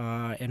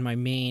 And my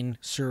main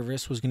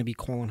service was going to be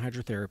colon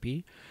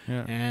hydrotherapy.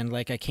 Yeah. And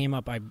like I came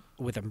up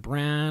with a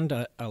brand,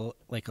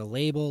 like a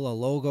label, a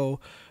logo.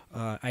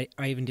 I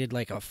even did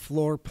like a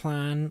floor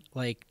plan,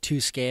 like to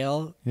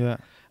scale. Yeah.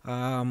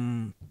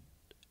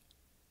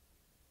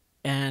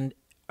 And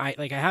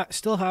I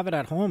still have it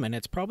at home, and I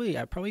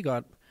probably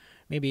got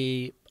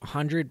maybe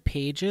 100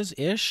 pages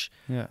ish.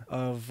 Yeah.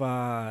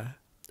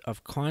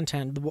 Of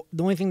content.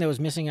 The only thing that was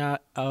missing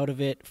out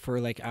of it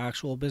for like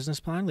actual business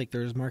plan, like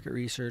there's market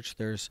research,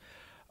 there's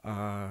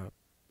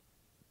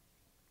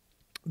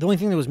the only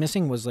thing that was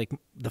missing was like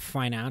the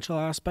financial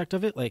aspect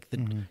of it, like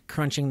the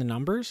crunching the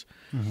numbers.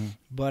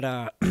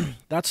 But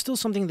that's still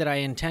something that I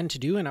intend to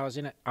do, and I was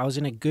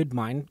in a good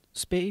mind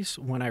space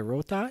when I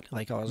wrote that.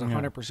 Like I was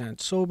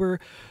 100% sober,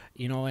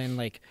 and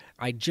like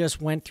I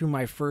just went through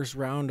my first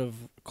round of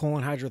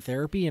colon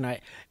hydrotherapy, and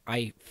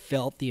I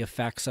felt the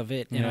effects of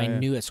it, and I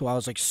knew it, so I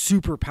was like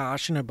super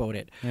passionate about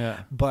it.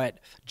 Yeah. But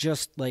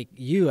just like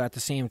you, at the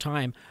same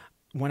time,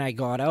 when I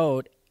got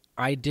out,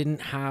 I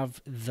didn't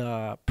have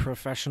the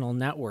professional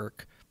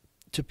network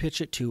to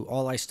pitch it to.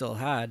 All I still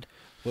had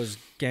was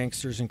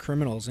gangsters and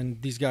criminals,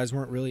 and these guys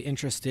weren't really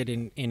interested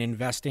in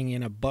investing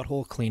in a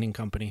butthole cleaning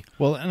company.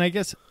 Well, and I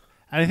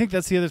think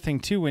that's the other thing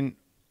too.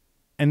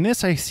 And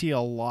this I see a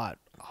lot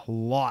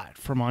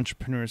from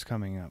entrepreneurs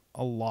coming up.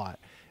 A lot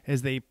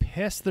is they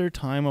piss their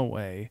time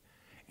away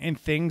in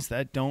things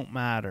that don't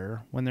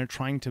matter when they're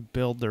trying to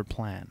build their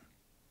plan.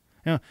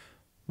 You know,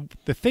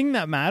 the thing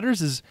that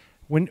matters is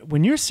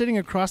when you're sitting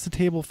across the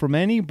table from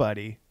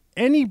anybody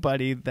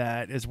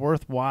that is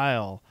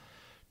worthwhile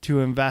to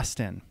invest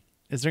in,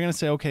 is they're going to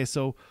say, okay,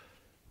 so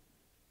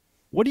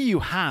what do you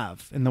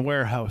have in the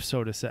warehouse,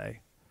 so to say?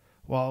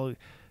 Well,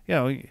 you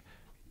know,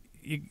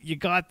 you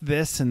got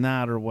this and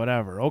that or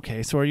whatever.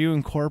 Okay, so are you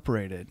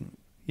incorporated?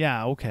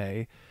 Yeah,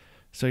 okay.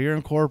 So you're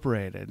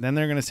incorporated. Then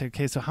they're going to say,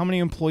 okay, so how many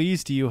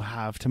employees do you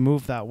have to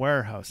move that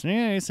warehouse?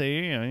 And you say,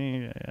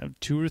 you have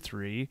 2 or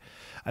 3.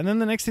 And then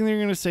the next thing they're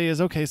going to say is,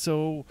 okay,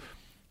 so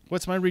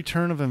what's my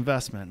return of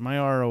investment, my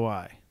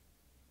ROI?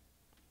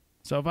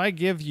 So if I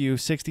give you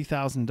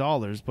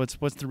 $60,000,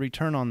 what's the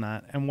return on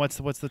that, and what's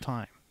the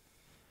time?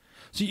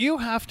 So you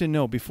have to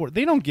know before.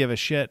 They don't give a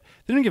shit.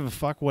 They don't give a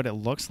fuck what it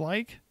looks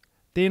like.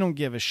 They don't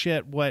give a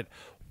shit what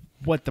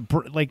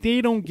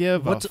they don't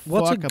give a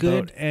fuck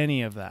about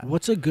any of that.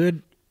 What's a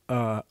good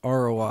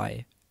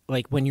ROI?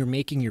 Like when you're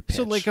making your pitch.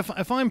 So like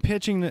if I'm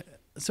pitching,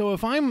 so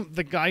if I'm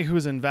the guy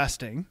who's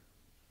investing,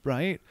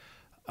 right?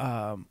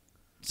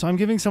 So I'm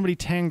giving somebody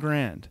 10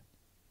 grand.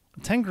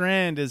 10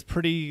 grand is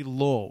pretty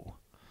low.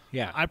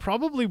 Yeah. I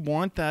probably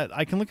want that.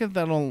 I can look at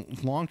that on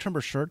long term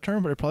or short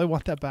term, but I probably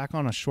want that back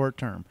on a short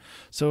term.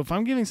 So if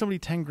I'm giving somebody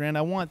 10 grand,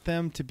 I want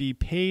them to be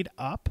paid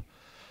up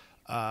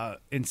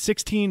in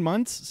 16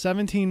 months,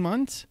 17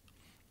 months.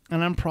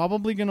 And I'm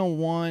probably going to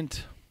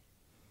want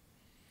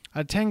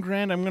at 10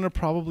 grand. I'm going to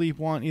probably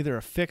want either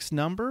a fixed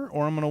number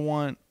or I'm going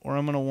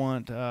to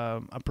want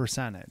a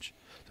percentage.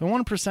 So I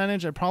want a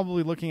percentage. I'm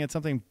probably looking at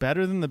something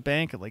better than the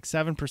bank at like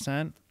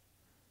 7%,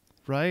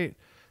 right?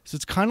 So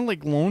it's kind of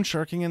like loan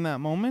sharking in that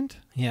moment.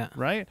 Yeah.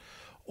 Right?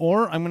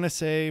 Or I'm going to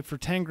say for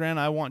 10 grand,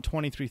 I want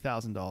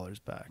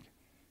 $23,000 back.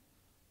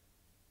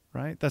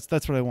 Right? That's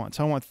what I want.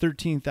 So I want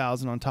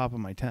 13,000 on top of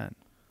my 10.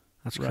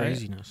 That's right?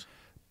 craziness.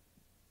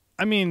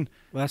 I mean,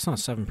 well, that's not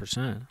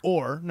 7%.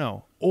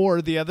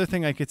 Or the other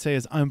thing I could say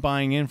is I'm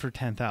buying in for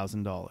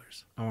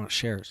 $10,000. I want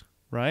shares.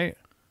 Right?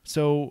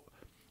 So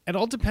it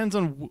all depends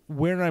on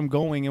where I'm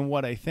going and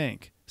what I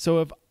think.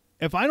 So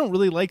if I don't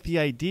really like the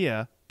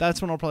idea,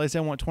 that's when I'll probably say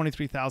I want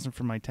 23,000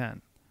 for my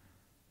 10.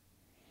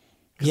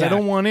 Because I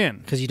don't want in.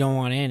 Because you don't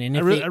want in, and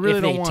if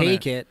they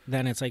take it,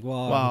 then it's like,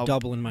 well, I'm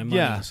doubling my money.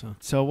 Yeah.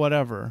 So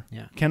whatever.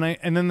 Yeah. Can I?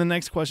 And then the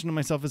next question to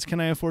myself is,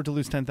 can I afford to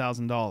lose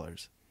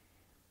 $10,000?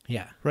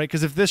 Yeah. Right.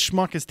 Because if this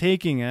schmuck is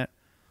taking it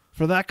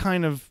for that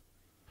kind of,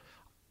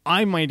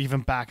 I might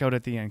even back out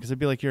at the end because I'd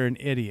be like, you're an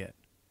idiot.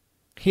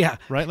 Yeah.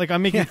 Right. Like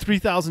I'm making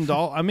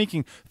 $3,000. I'm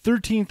making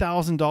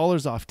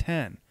 $13,000 off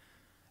 10.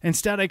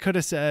 Instead, I could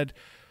have said,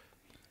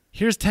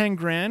 here's 10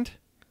 grand.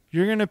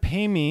 You're going to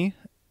pay me,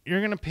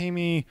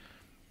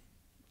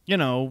 you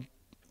know,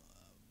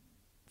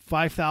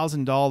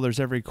 $5,000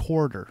 every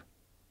quarter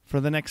for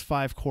the next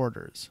 5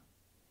 quarters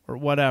or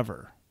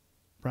whatever.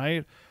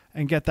 Right.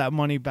 And get that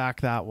money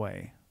back that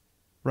way.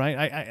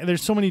 Right.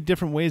 There's so many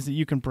different ways that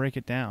you can break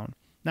it down.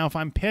 Now, if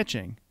I'm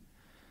pitching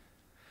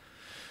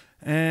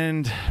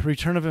and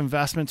return of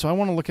investment, so I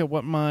want to look at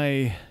what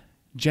my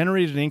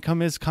generated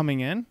income is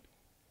coming in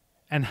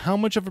and how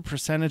much of a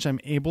percentage I'm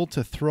able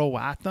to throw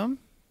at them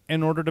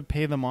in order to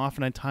pay them off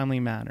in a timely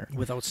manner.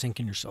 Without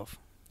sinking yourself.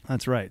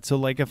 That's right. So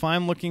like if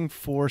I'm looking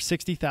for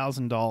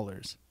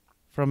 $60,000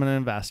 from an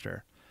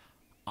investor,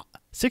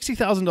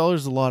 $60,000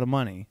 is a lot of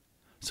money.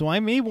 So I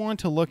may want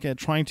to look at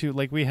trying to,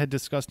 like we had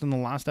discussed in the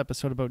last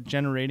episode about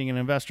generating an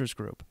investors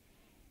group,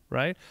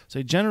 right? So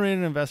I generate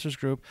an investors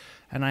group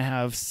and I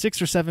have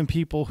 6 or 7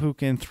 people who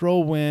can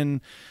throw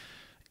in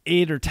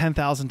 $8,000 or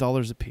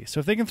 $10,000 a piece. So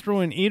if they can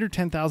throw in $8,000 or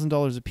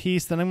 $10,000 a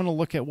piece, then I'm going to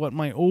look at what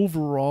my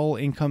overall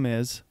income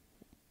is,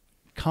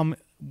 and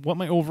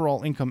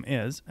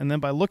then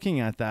by looking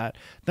at that,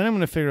 then I'm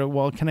going to figure out,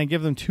 well, can I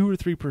give them 2 or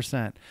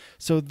 3%?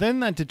 So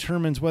then that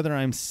determines whether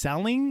I'm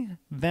selling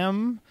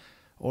them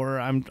or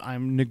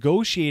I'm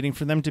negotiating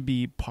for them to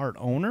be part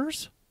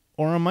owners,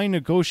 or am I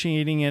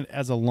negotiating it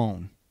as a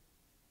loan?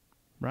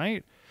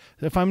 Right?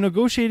 If I'm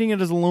negotiating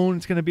it as a loan,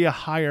 it's going to be a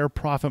higher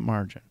profit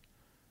margin.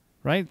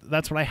 Right?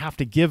 That's what I have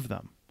to give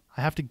them.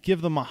 I have to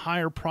give them a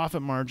higher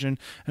profit margin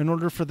in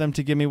order for them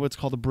to give me what's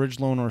called a bridge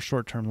loan or a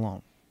short-term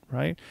loan,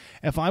 right?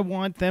 If I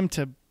want them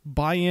to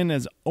buy in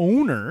as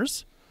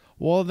owners,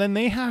 well, then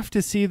they have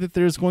to see that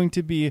there's going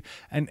to be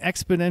an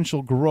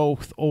exponential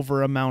growth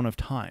over amount of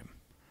time.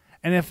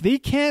 And if they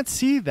can't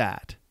see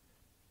that,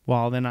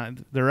 well,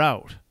 then they're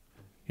out.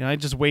 You know, I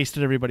just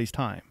wasted everybody's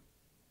time.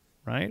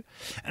 Right?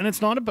 And it's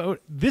not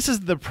about, this is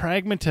the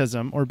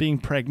pragmatism or being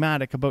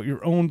pragmatic about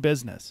your own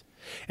business.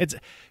 It's,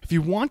 if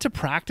you want to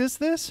practice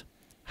this,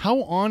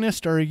 how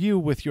honest are you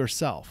with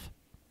yourself?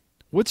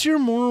 What's your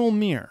moral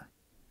mirror?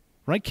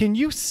 right? Can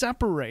you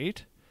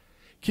separate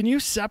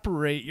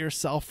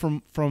yourself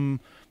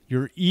from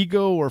your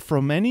ego or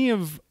from any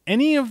of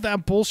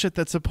that bullshit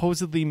that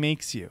supposedly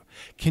makes you?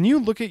 Can you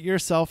look at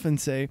yourself and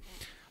say,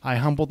 I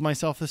humbled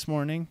myself this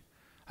morning,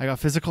 I got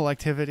physical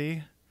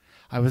activity,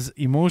 I was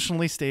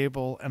emotionally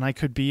stable, and I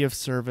could be of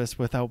service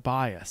without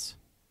bias?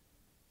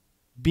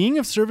 Being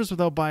of service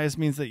without bias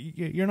means that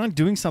you're not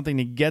doing something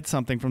to get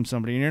something from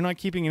somebody, and you're not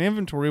keeping an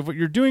inventory of what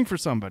you're doing for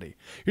somebody.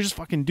 You're just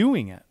fucking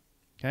doing it.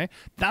 Okay?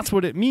 That's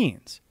what it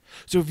means.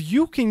 So if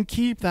you can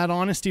keep that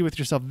honesty with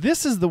yourself,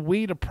 this is the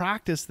way to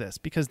practice this,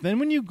 because then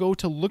when you go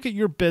to look at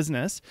your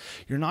business,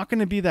 you're not going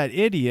to be that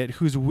idiot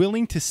who's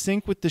willing to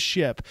sink with the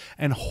ship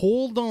and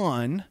hold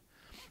on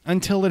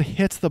until it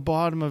hits the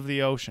bottom of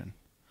the ocean.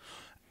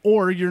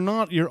 Or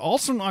you're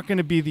also not going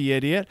to be the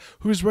idiot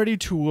who's ready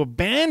to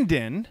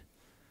abandon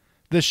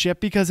the ship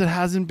because it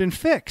hasn't been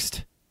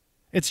fixed.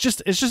 It's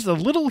just a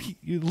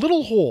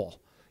little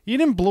hole. You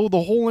didn't blow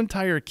the whole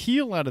entire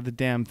keel out of the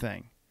damn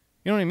thing.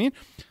 You know what I mean?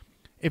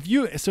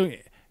 So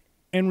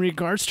in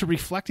regards to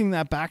reflecting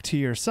that back to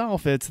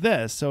yourself, it's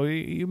this. So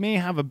you may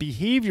have a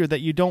behavior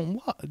that you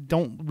don't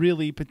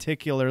really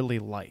particularly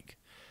like.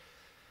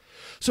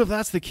 So if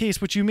that's the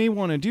case, what you may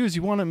want to do is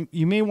you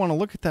may want to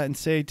look at that and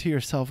say to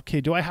yourself,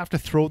 okay, do I have to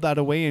throw that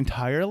away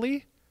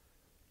entirely?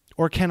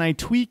 Or can I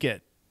tweak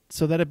it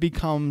so that it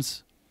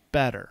becomes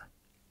better?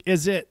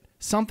 Is it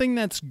something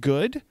that's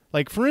good?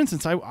 Like, for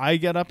instance, I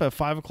get up at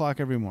 5 o'clock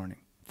every morning,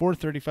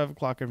 4:30, 5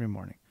 o'clock every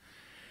morning.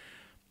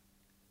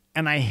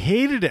 And I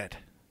hated it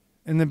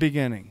in the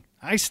beginning.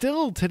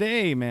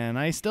 Today, man,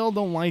 I still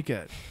don't like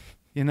it,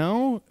 you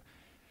know?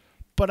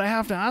 But I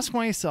have to ask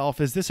myself,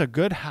 is this a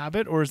good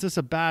habit or is this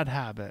a bad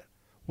habit?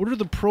 What are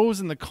the pros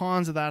and the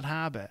cons of that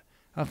habit?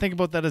 Now think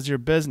about that as your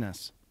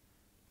business.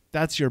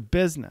 That's your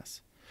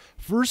business.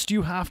 First,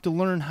 you have to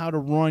learn how to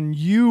run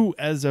you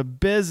as a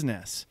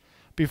business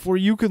before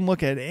you can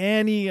look at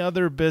any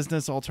other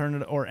business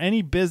alternative or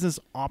any business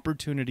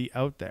opportunity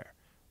out there,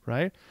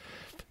 right?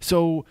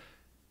 So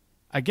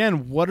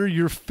again, what are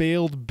your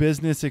failed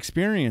business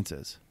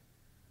experiences?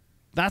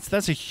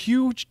 That's a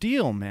huge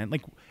deal, man.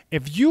 Like,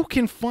 if you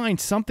can find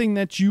something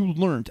that you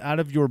learned out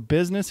of your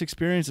business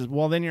experiences,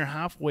 well, then you're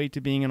halfway to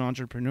being an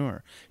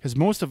entrepreneur. Because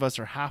most of us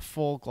are half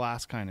full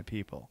glass kind of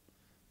people.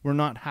 We're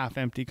not half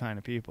empty kind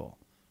of people.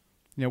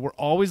 You know, we're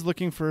always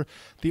looking for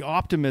the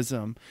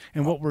optimism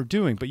in what we're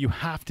doing, but you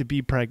have to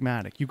be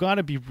pragmatic. You got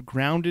to be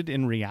grounded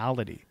in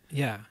reality.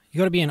 Yeah, you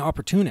got to be an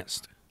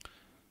opportunist.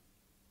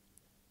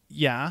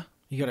 Yeah.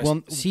 You got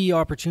to see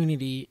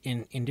opportunity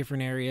in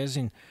different areas,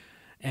 and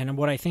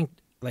what I think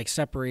like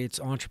separates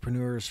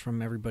entrepreneurs from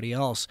everybody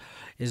else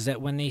is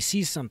that when they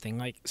see something,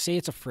 like say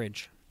it's a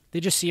fridge, they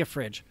just see a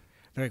fridge.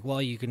 They're like,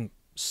 well, you can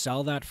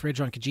sell that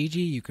fridge on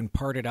Kijiji, you can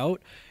part it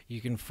out,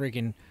 you can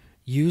friggin'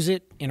 use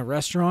it in a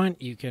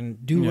restaurant, you can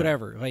do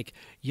whatever. Like,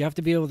 you have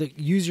to be able to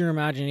use your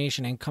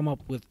imagination and come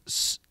up with.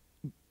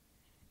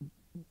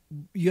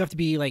 You have to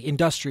be like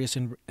industrious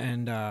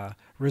and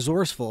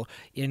resourceful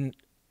in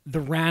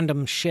the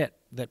random shit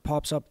that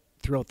pops up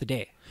throughout the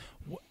day.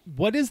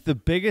 What is the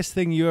biggest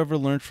thing you ever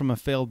learned from a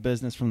failed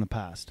business from the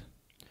past?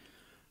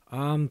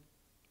 Well,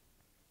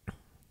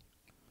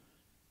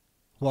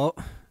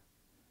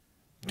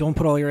 don't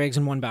put all your eggs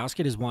in one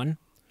basket is one,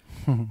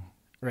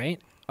 right?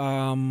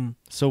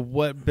 So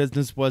what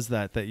business was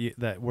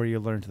that where you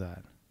learned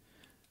that?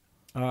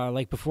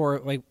 Like before,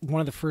 like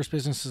one of the first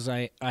businesses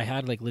I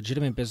had, like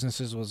legitimate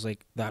businesses, was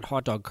like that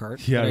hot dog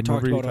cart. Yeah, that I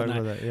talked about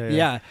on that.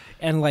 Yeah,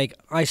 and like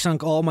I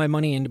sunk all my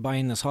money into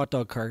buying this hot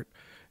dog cart,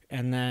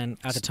 and then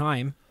at the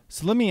time.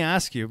 So let me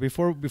ask you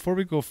before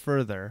we go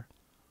further.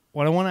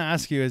 What I want to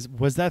ask you is,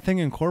 was that thing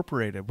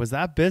incorporated? Was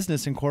that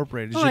business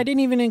incorporated? No, I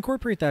didn't even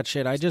incorporate that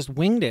shit. I just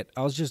winged it.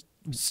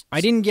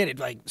 I didn't get it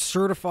like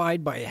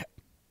certified by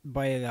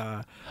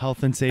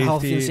health and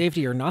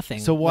safety or nothing.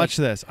 So watch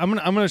this. I'm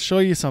gonna show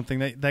you something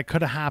that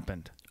could have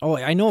happened. Oh,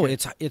 I know. Okay.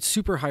 It's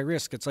super high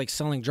risk. It's like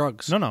selling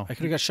drugs. No. I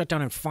could have got shut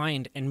down and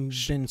fined and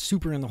been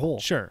super in the hole.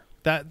 Sure.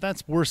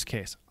 That's worst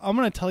case. I'm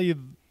gonna tell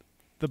you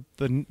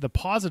the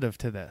positive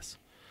to this.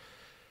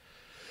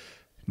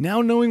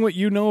 Now knowing what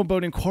you know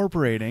about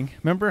incorporating,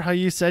 remember how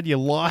you said you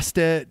lost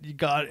it, you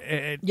got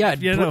it. Yeah,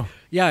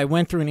 yeah. I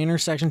went through an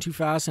intersection too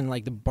fast, and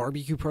like the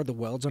barbecue part, the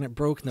welds on it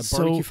broke, and the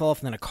barbecue fell off,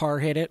 and then a car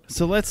hit it.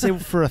 So let's say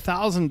for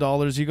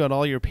 $1,000, you got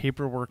all your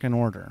paperwork in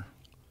order,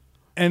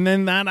 and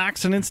then that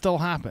accident still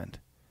happened.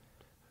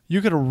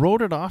 You could have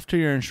wrote it off to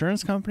your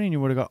insurance company, and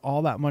you would have got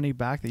all that money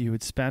back that you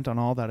had spent on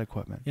all that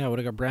equipment. Yeah, I would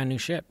have got brand new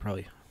shit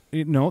probably.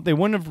 No, they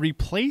wouldn't have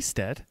replaced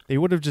it. They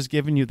would have just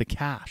given you the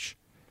cash.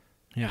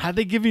 Yeah. Had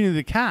they given you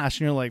the cash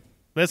and you're like,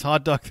 this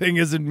hot dog thing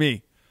isn't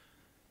me,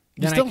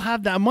 you still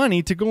have that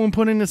money to go and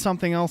put into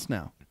something else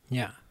now.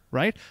 Yeah.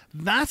 Right?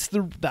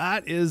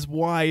 That is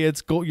why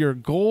you're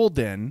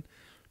golden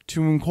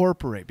to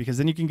incorporate, because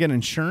then you can get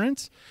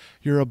insurance.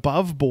 You're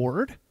above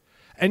board.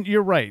 And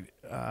you're right.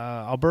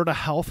 Alberta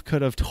Health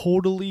could have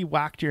totally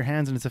whacked your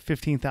hands, and it's a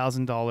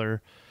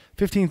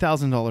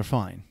 $15,000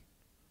 fine.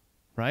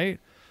 Right?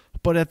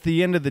 But at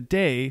the end of the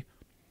day,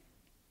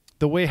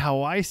 the way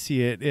how I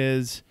see it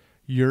is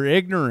your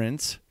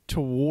ignorance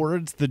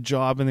towards the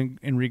job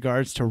in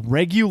regards to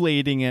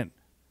regulating it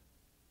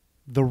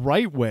the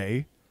right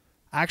way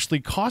actually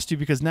cost you,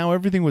 because now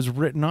everything was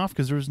written off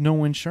because there was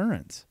no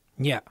insurance.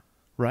 Yeah.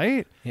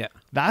 Right? Yeah.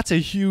 That's a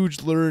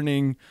huge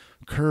learning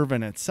curve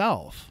in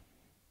itself.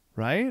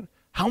 Right?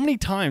 How many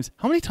times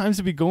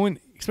did we go in,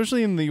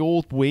 especially in the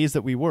old ways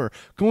that we were,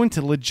 go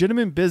into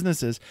legitimate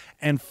businesses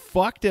and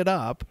fucked it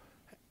up,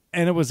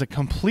 and it was a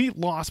complete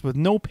loss with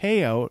no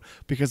payout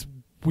because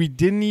we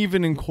didn't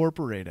even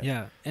incorporate it.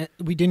 Yeah. And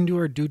we didn't do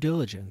our due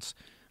diligence.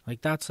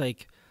 Like, that's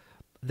like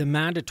the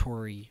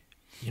mandatory,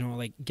 you know,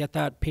 like, get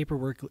that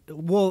paperwork.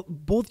 Well,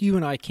 both you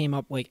and I came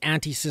up like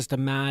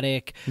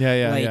anti-systematic.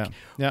 Yeah.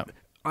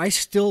 I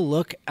still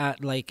look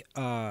at like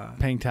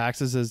paying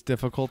taxes is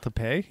difficult to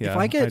pay. Yeah, if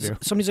I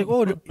get somebody's like,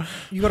 oh,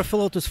 you got to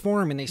fill out this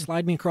form, and they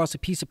slide me across a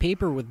piece of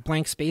paper with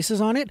blank spaces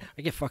on it,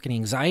 I get fucking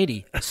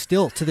anxiety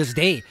still to this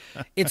day.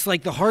 It's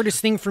like the hardest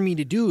thing for me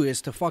to do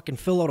is to fucking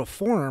fill out a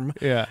form.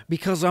 Yeah.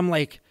 Because I'm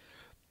like,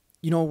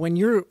 you know, when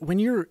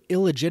you're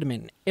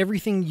illegitimate,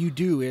 everything you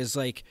do is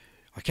like,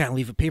 I can't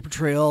leave a paper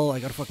trail. I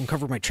got to fucking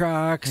cover my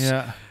tracks.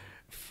 Yeah.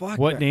 Fuck.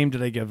 What name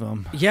did I give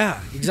them?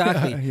 Yeah,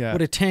 exactly. Yeah.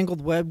 What a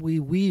tangled web we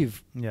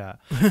weave. Yeah.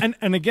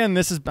 and again,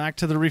 this is back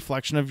to the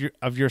reflection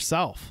of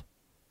yourself.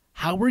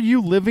 How are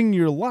you living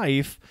your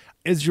life?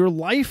 Is your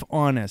life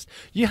honest?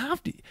 You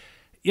have to,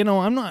 you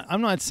know, I'm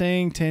not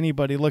saying to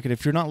anybody, look,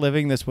 if you're not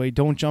living this way,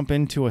 don't jump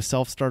into a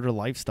self-starter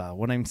lifestyle.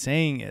 What I'm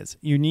saying is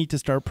you need to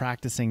start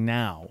practicing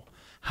now.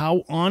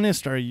 How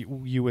honest are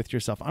you with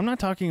yourself? I'm not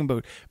talking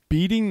about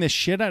beating the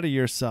shit out of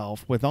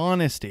yourself with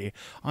honesty.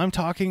 I'm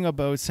talking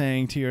about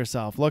saying to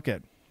yourself, look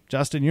at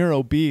Justin, you're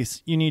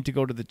obese. You need to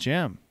go to the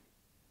gym.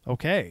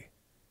 Okay,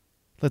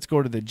 let's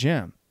go to the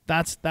gym.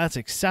 That's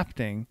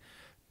accepting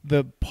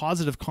the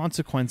positive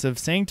consequence of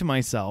saying to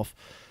myself,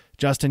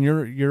 Justin,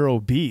 you're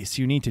obese.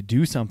 You need to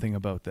do something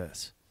about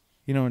this.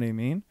 You know what I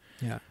mean?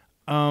 Yeah.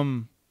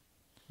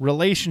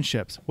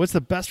 Relationships. What's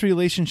the best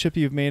relationship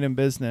you've made in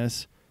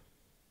business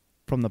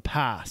from the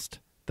past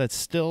that's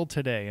still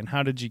today, and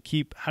how did you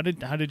keep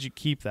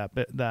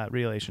that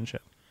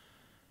relationship?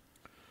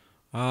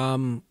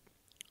 I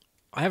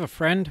have a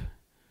friend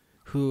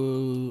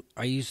who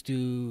I used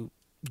to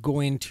go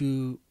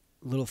into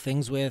little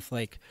things with,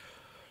 like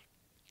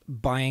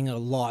buying a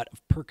lot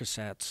of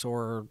Percocets,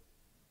 or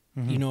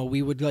you know,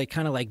 we would like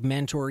kind of like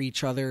mentor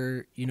each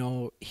other. You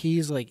know,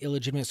 he's like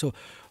illegitimate, so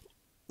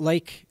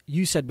like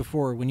you said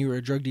before, when you were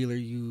a drug dealer,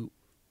 you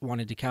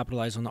wanted to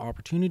capitalize on the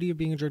opportunity of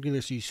being a drug dealer,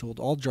 so you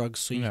sold all drugs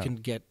so you can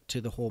get to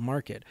the whole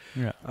market.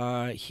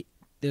 Yeah.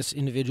 This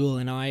individual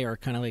and I are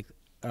kind of like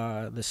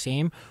the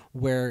same,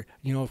 where,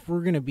 you know, if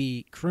we're going to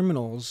be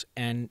criminals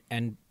and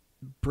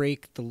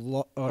break the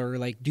law, or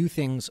like do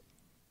things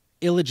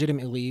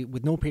illegitimately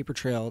with no paper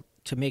trail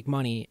to make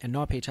money and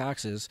not pay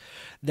taxes,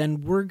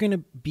 then we're going to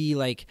be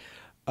like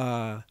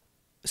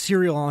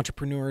serial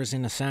entrepreneurs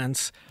in a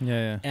sense.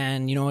 Yeah.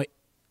 And, you know,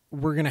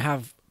 we're going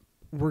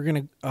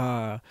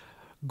to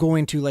go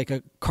into like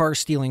a car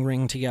stealing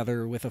ring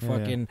together with a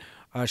fucking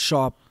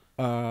shop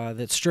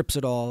that strips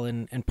it all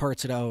and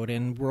parts it out.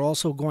 And we're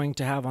also going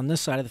to have, on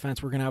this side of the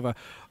fence, we're going to have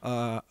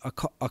a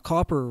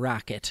copper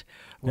racket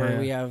where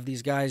we have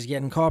these guys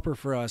getting copper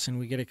for us, and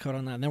we get a cut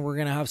on that. And then we're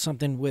going to have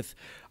something with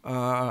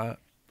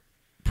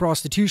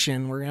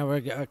prostitution. We're going to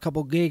have a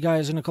couple gay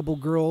guys and a couple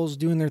girls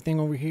doing their thing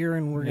over here,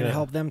 and we're going to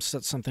help them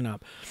set something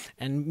up.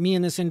 And me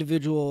and this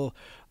individual,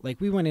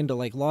 like, we went into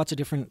like lots of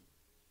different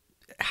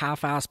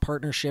half-ass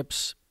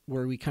partnerships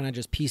where we kind of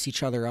just piece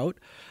each other out.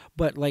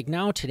 But like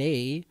now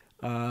today,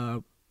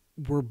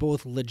 we're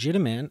both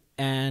legitimate,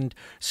 and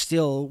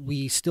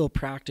we still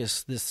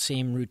practice this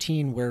same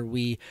routine where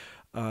we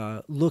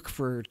look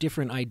for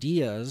different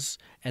ideas,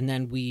 and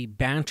then we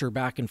banter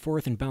back and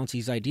forth and bounce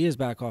these ideas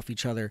back off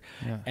each other.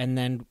 And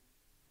then,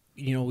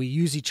 you know, we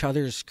use each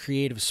other's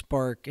creative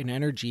spark and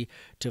energy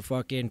to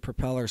fucking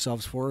propel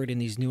ourselves forward in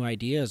these new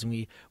ideas.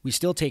 And we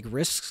still take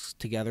risks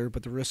together,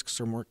 but the risks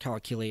are more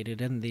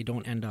calculated, and they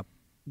don't end up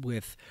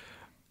with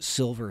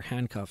silver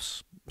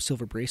handcuffs,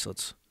 silver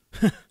bracelets.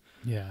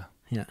 Yeah.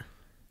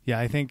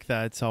 I think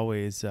that's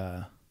always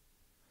the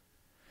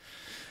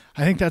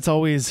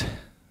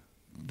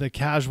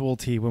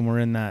casualty when we're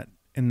in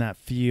that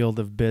field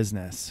of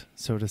business,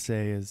 so to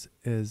say, is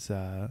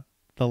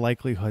the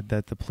likelihood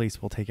that the police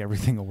will take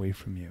everything away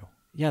from you.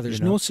 Yeah,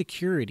 there's no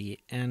security,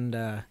 and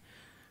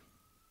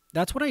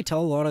that's what I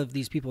tell a lot of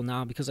these people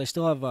now, because I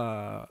still have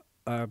a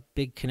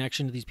big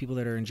connection to these people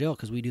that are in jail,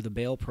 because we do the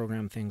bail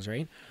program things,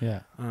 right?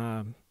 Yeah.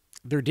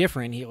 They're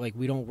different. Like,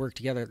 we don't work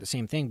together at the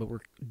same thing, but we're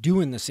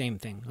doing the same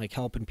thing, like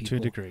helping people.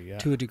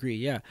 To a degree,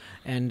 yeah.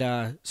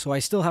 And so I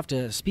still have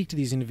to speak to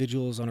these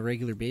individuals on a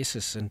regular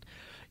basis, and,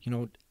 you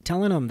know,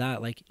 telling them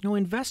that, like, you know,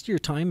 invest your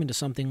time into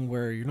something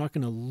where you're not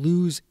going to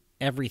lose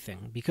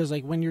everything, because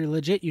like when you're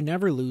legit, you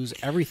never lose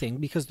everything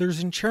because there's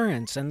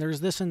insurance and there's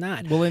this and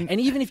that. Well, and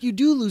even if you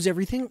do lose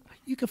everything,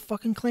 you could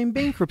fucking claim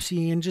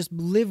bankruptcy and just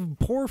live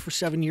poor for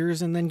 7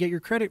 years and then get your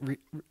credit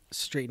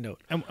straightened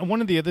out. And one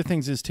of the other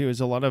things is too,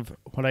 is a lot of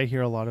what I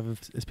hear a lot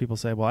of is people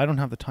say, well, I don't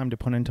have the time to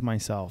put into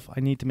myself. I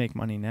need to make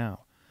money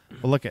now.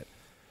 Well, look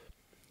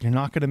you're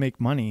not going to make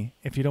money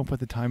if you don't put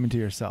the time into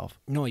yourself.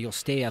 No, you'll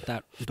stay at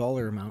that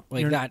dollar amount,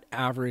 like that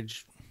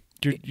average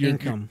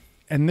income.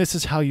 And this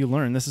is how you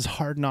learn. This is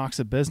hard knocks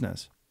of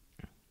business.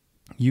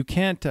 You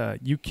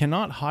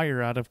cannot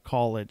hire out of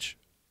college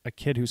a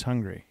kid who's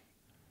hungry.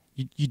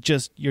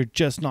 You're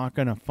just not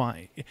going to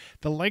find.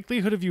 The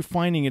likelihood of you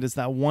finding it is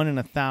that 1 in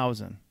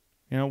 1,000,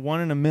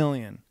 1 in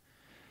 1,000,000.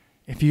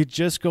 If you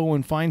just go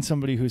and find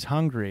somebody who's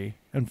hungry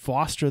and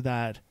foster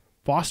that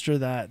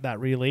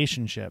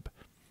relationship,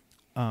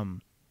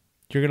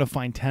 you're gonna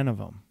find 10 of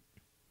them.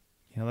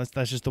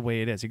 That's just the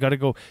way it is. You got to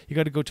go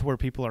to where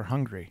people are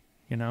hungry.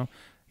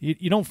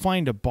 You don't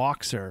find a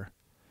boxer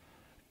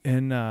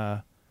in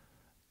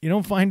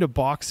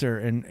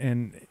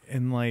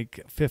like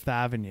Fifth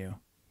Avenue,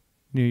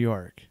 New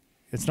York.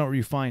 It's not where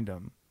you find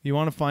them. You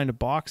want to find a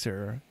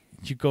boxer,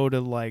 you go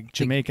to like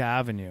Jamaica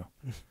Avenue.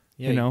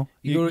 Yeah,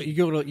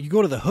 you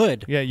go to the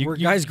hood. Yeah, where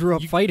guys grew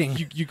up fighting.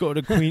 You go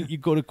to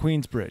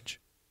Queensbridge.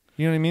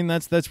 You know what I mean?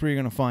 That's where you're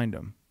gonna find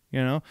them.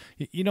 You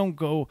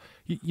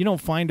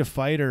don't find a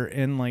fighter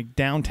in like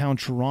downtown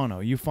Toronto.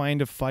 You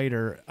find a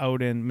fighter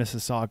out in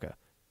Mississauga.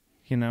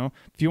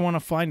 If you want to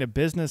find a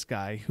business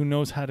guy who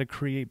knows how to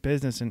create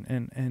business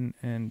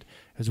and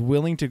is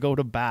willing to go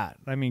to bat.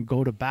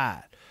 Go to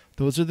bat.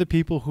 Those are the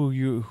people who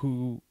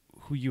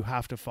you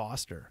have to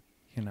foster.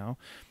 I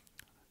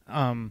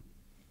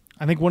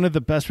think one of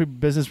the best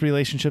business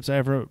relationships I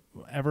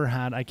ever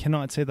had. I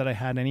cannot say that I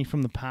had any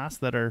from the past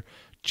that are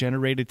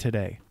generated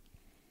today.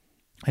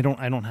 I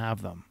don't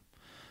have them.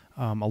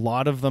 A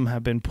lot of them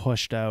have been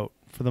pushed out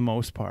for the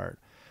most part.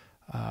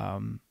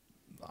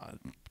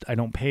 I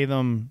don't pay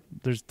them.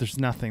 There's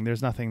nothing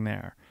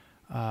there.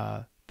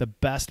 The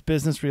best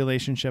business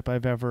relationship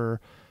I've ever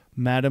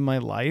met in my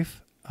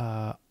life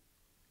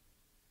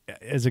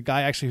is a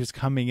guy actually who's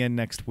coming in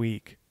next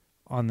week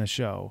on the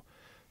show.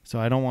 So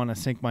I don't want to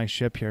sink my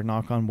ship here.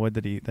 Knock on wood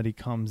that he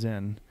comes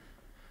in.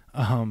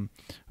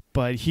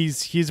 But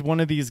he's one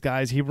of these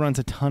guys. He runs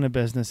a ton of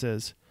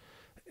businesses.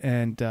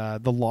 And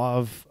the law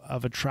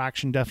of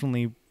attraction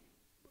definitely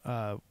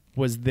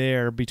was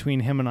there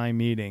between him and I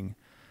meeting,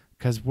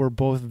 because we're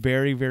both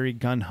very, very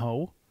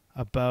gung-ho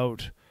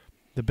about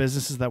the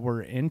businesses that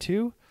we're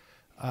into.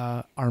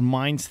 Our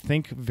minds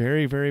think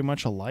very, very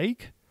much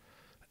alike.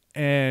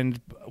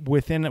 And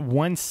within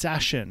one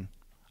session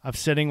of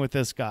sitting with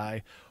this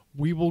guy,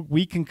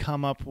 we can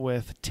come up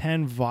with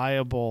 10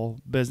 viable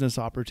business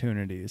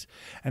opportunities.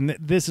 And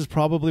this is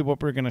probably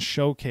what we're going to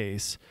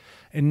showcase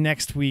in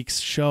next week's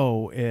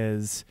show,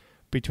 is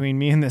between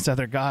me and this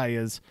other guy,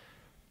 is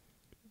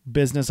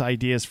business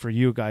ideas for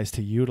you guys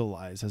to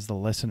utilize as the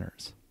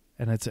listeners.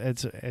 And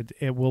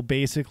it will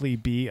basically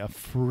be a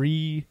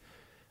free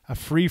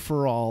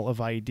for all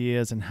of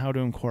ideas and how to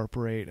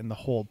incorporate and the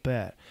whole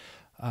bit.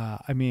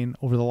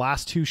 Over the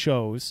last 2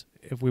 shows,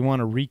 if we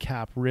want to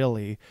recap,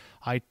 really,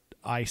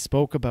 I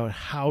spoke about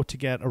how to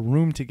get a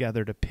room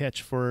together to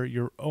pitch for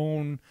your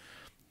own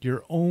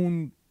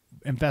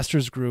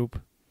investors group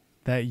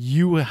that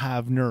you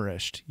have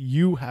nourished,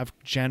 you have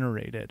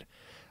generated,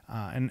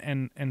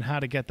 and how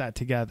to get that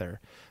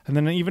together. And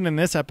then even in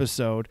this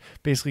episode,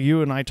 basically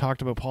you and I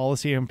talked about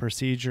policy and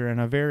procedure in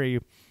a very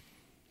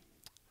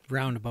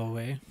roundabout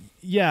way.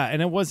 Yeah,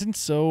 and it wasn't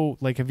so,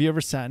 like, have you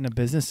ever sat in a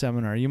business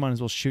seminar? You might as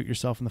well shoot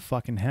yourself in the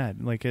fucking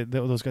head. Like,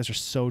 those guys are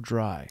so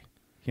dry.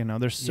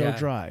 They're so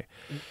dry.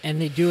 And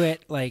they do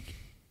it, like,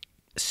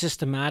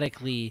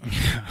 systematically,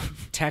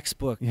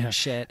 textbook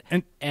shit.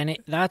 And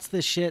that's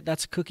the shit.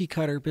 That's cookie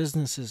cutter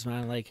businesses,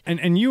 man. Like,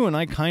 and you and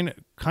I kind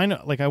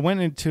of, like, I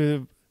went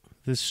into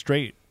this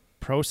straight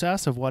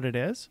process of what it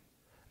is.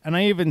 And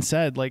I even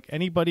said, like,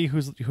 anybody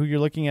who you're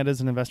looking at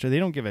as an investor, they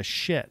don't give a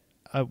shit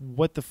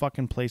what the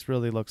fucking place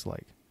really looks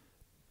like.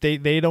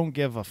 They don't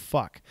give a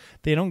fuck.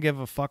 They don't give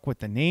a fuck what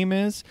the name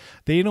is.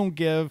 They don't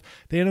give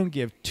 2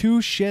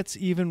 shits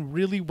even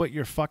really what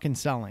you're fucking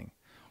selling.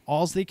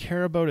 All they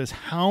care about is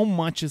how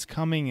much is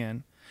coming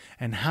in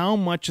and how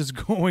much is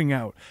going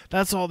out.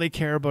 That's all they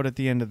care about at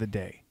the end of the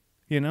day.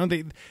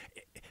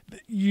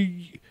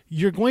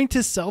 You're going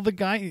to sell the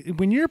guy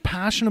when you're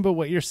passionate about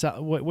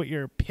what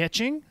you're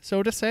pitching,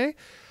 so to say.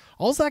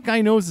 All that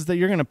guy knows is that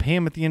you're going to pay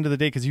him at the end of the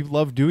day because you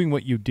love doing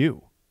what you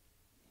do.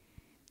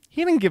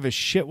 He doesn't give a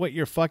shit what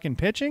you're fucking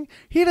pitching.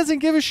 He doesn't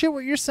give a shit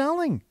what you're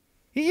selling.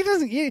 He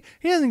doesn't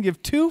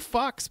give 2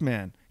 fucks,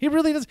 man. He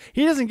really does.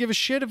 He doesn't give a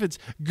shit if it's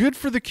good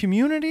for the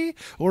community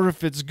or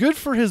if it's good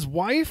for his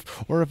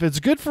wife or if it's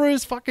good for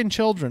his fucking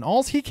children.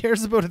 All he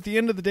cares about at the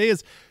end of the day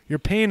is you're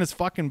paying his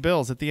fucking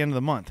bills at the end of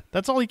the month.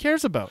 That's all he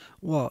cares about.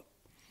 Well,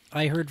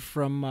 I heard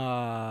from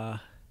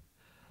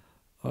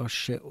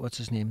what's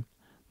his name?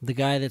 The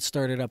guy that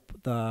started up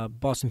the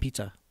Boston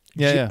Pizza.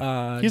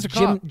 Yeah. He's a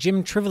cop.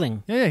 Jim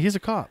Triveling. Yeah, he's a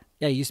cop.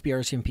 Yeah, he used to be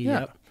RCMP. Yeah.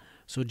 Yep.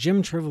 So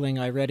Jim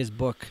Triveling, I read his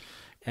book,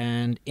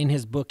 and in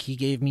his book, he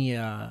gave me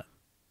a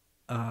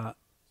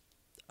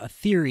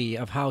theory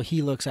of how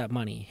he looks at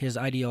money, his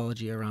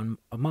ideology around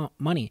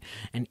money,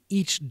 and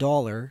each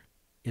dollar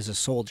is a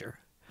soldier.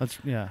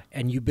 Yeah.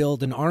 And you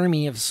build an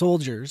army of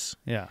soldiers.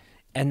 Yeah.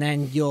 And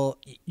then you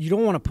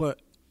don't want to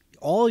put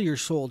all your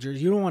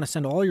soldiers, you don't want to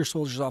send all your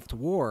soldiers off to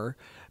war,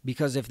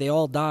 because if they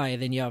all die,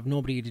 then you have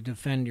nobody to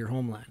defend your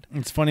homeland.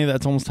 It's funny,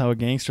 that's almost how a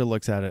gangster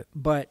looks at it.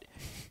 But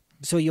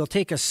so you'll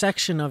take a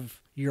section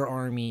of your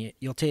army,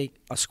 you'll take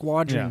a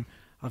squadron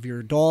of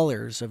your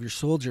dollars, of your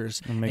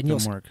soldiers, and make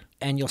them work.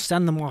 And you'll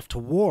send them off to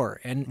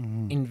war.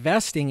 And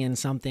investing in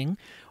something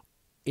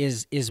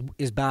is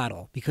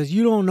battle, because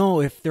you don't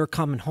know if they're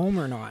coming home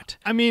or not.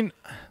 I mean,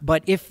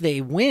 but if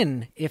they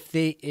win, if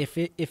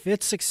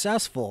it's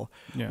successful,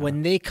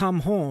 when they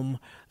come home,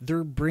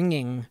 they're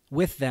bringing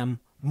with them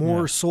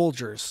more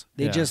soldiers.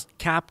 They just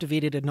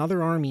captivated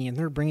another army, and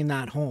they're bringing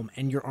that home,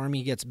 and your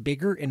army gets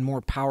bigger and more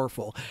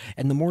powerful.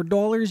 And the more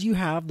dollars you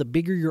have, the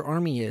bigger your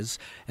army is,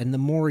 and the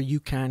more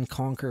you can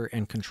conquer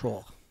and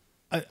control.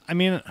 I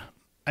mean,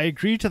 I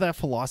agree to that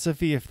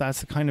philosophy if that's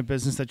the kind of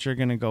business that you're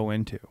going to go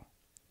into.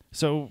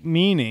 So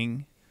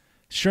meaning,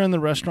 sure, in the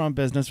restaurant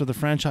business or the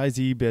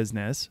franchisee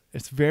business,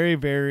 it's very,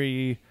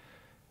 very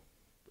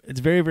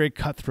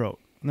cutthroat.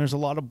 And there's a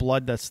lot of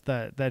blood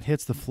that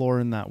hits the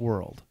floor in that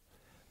world.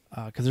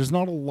 Because there's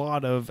not a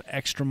lot of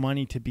extra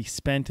money to be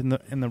spent in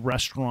the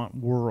restaurant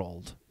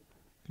world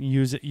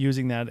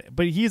using that.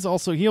 But he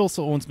also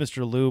owns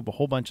Mr. Lube, a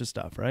whole bunch of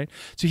stuff, right?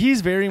 So he's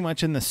very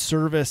much in the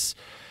service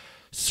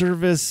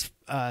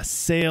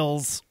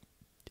sales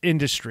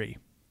industry,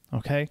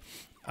 okay?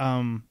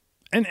 And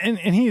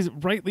he's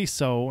rightly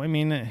so. I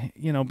mean,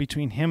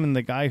 between him and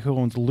the guy who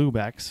owns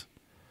Lubex,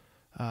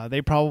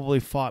 they probably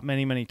fought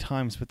many, many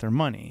times with their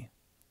money.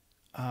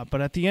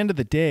 But at the end of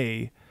the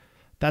day,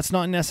 that's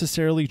not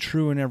necessarily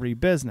true in every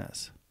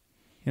business.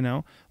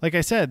 Like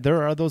I said,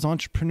 there are those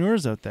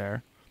entrepreneurs out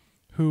there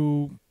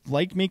who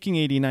like making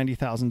 $80,000,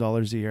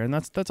 $90,000 a year, and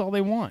that's all they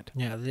want.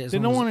 Yeah, they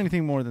don't want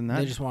anything more than that.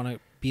 They just want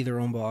to be their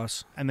own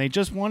boss, and they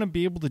just want to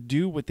be able to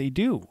do what they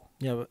do.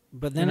 Yeah,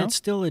 but then it's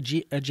still a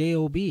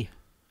job.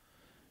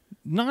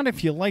 Not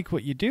if you like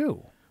what you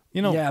do.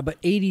 Yeah, but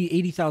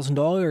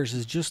 $80,000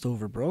 is just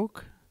over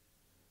broke.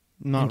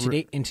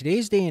 In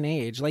today's day and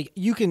age, like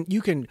you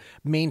can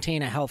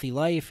maintain a healthy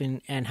life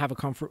and have a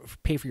comfort,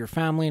 pay for your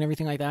family and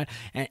everything like that,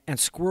 and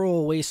squirrel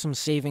away some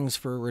savings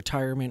for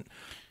retirement,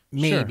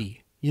 maybe.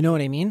 Sure. You know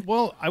what I mean?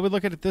 Well, I would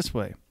look at it this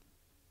way: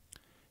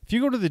 if you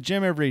go to the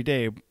gym every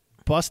day,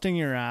 busting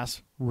your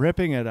ass,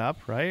 ripping it up,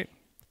 right?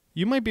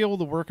 You might be able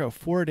to work out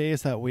 4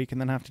 days that week and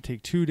then have to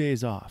take 2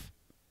 days off,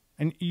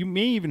 and you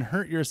may even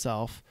hurt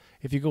yourself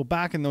if you go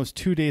back in those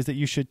 2 days that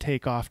you should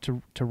take off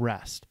to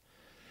rest.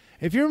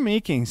 If you're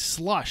making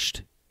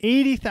slushed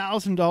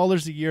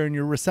 $80,000 a year and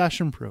you're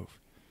recession-proof,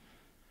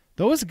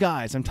 those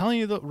guys, I'm telling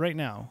you right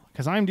now,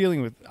 because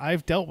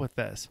I've dealt with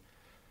this,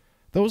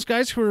 those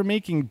guys who are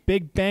making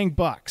big bang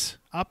bucks,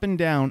 up and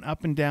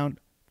down,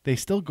 they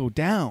still go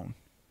down.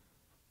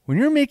 When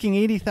you're making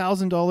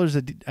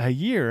 $80,000 a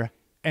year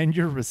and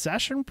you're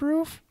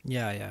recession-proof,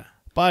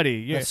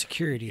 buddy, that's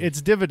security.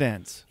 It's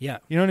dividends. Yeah,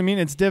 you know what I mean?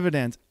 It's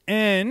dividends.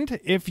 And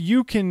if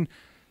you can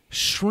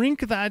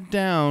shrink that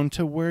down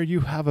to where you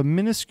have a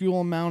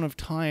minuscule amount of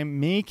time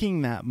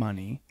making that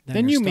money,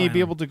 then you may be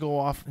able to go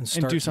off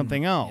and do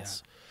something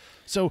else.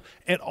 So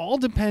it all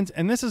depends.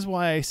 And this is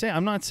why I say,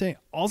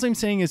 all I'm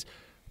saying is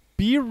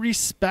be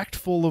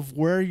respectful of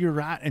where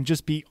you're at and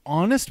just be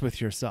honest with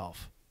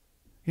yourself.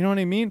 You know what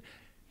I mean?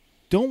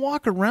 Don't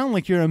walk around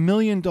like you're $1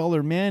 million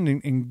man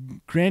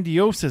in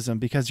grandiosism,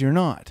 because you're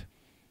not.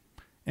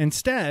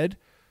 Instead,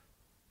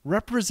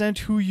 represent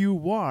who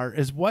you are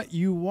as what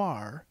you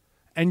are,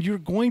 and you're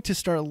going to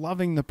start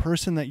loving the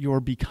person that you're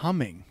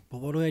becoming. But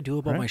what do I do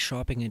about my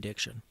shopping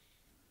addiction?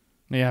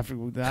 Yeah,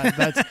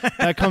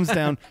 that comes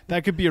down.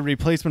 That could be a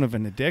replacement of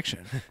an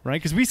addiction,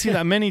 right? Because we see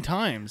that many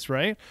times,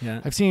 right?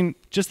 Yeah. I've seen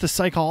just the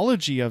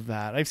psychology of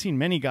that. I've seen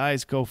many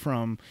guys go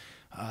from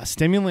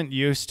stimulant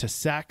use to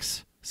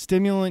sex,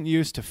 stimulant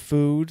use to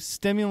food,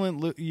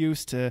 stimulant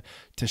use to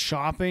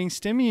shopping,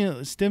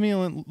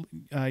 stimulant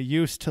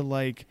use to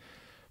like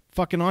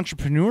fucking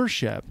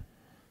entrepreneurship.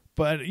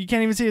 But you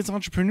can't even say it's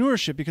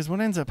entrepreneurship, because what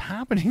ends up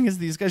happening is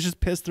these guys just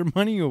piss their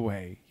money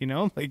away,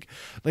 like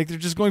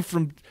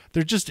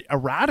they're just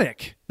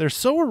erratic. They're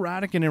so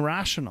erratic and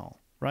irrational,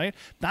 right?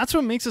 That's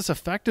what makes us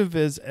effective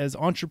as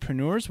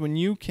entrepreneurs, when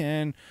you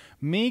can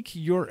make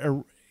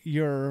your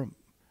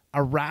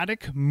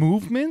erratic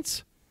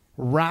movements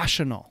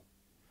rational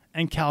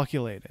and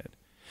calculated.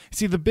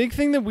 See, the big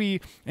thing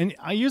that and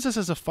I use this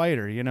as a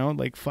fighter,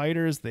 like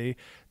fighters, they're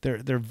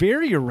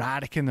very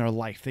erratic in their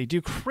life. They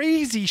do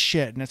crazy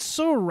shit, and it's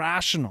so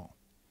irrational,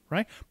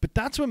 right? But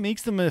that's what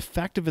makes them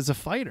effective as a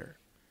fighter.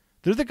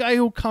 They're the guy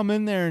who'll come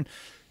in there and,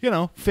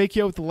 fake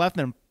you out with the left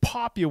and then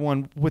pop you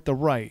one with the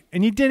right.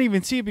 And you didn't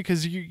even see it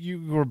because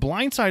you were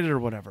blindsided or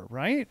whatever,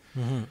 right?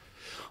 Mm-hmm.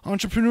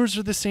 Entrepreneurs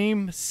are the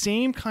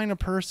same kind of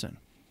person.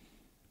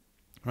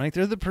 right?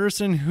 They're the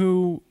person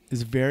who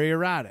is very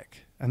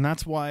erratic. And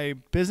that's why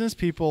business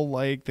people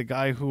like the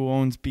guy who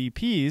owns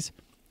BP's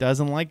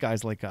doesn't like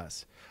guys like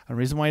us. And the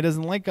reason why he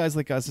doesn't like guys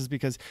like us is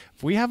because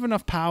if we have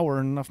enough power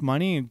and enough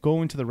money and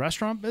go into the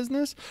restaurant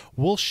business,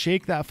 we'll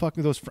shake that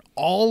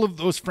all of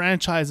those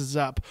franchises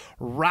up,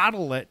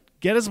 rattle it,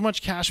 get as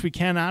much cash we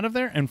can out of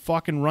there, and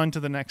fucking run to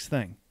the next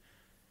thing.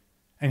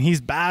 And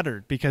he's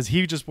battered because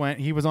he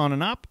was on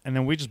and up, and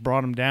then we just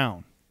brought him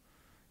down.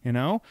 You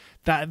know?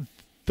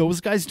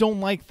 Those guys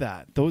don't like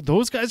that.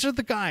 Those guys are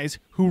the guys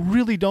who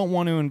really don't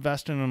want to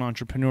invest in an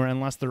entrepreneur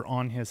unless they're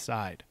on his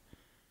side.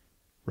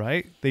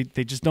 Right?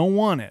 They just don't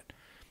want it.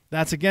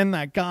 That's, again,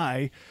 that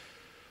guy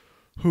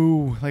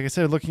who, like I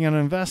said, looking at an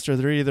investor,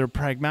 they're either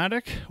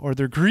pragmatic or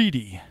they're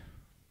greedy.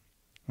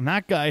 And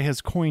that guy has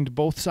coined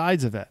both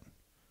sides of it.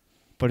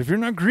 But if you're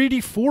not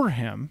greedy for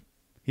him,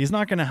 he's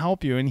not going to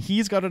help you. And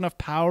he's got enough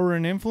power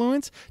and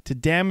influence to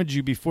damage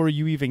you before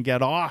you even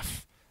get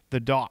off the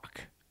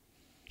dock.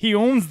 He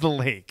owns the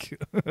lake.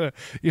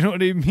 You know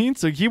what I mean?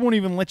 So he won't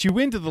even let you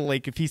into the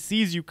lake if he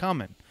sees you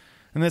coming.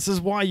 And this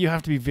is why you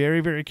have to be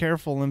very, very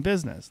careful in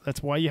business.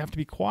 That's why you have to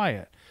be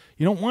quiet.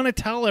 You don't want to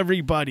tell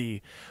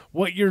everybody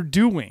what you're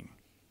doing,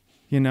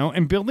 you know,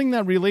 and building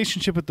that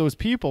relationship with those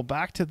people.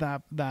 Back to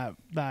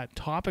that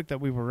topic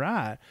that we were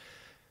at,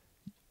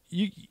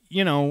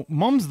 you know,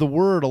 mum's the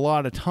word a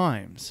lot of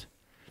times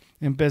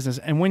in business.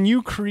 And when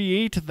you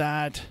create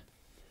that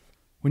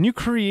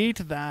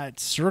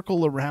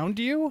circle around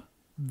you,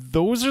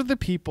 those are the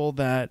people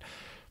that,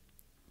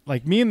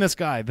 like me and this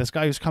guy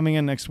who's coming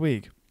in next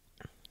week,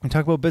 we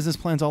talk about business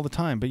plans all the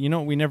time, but you know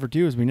what we never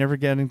do is we never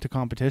get into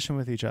competition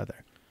with each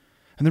other.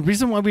 And the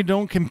reason why we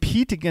don't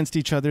compete against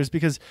each other is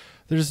because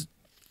there's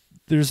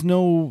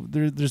no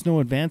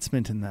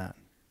advancement in that.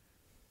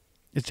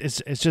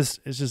 It's just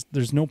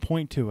there's no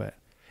point to it.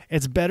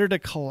 It's better to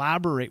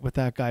collaborate with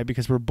that guy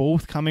because we're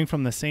both coming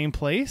from the same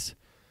place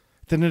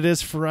than it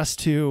is for us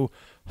to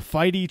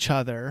fight each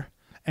other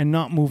and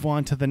not move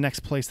on to the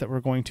next place that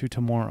we're going to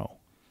tomorrow.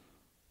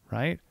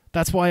 Right?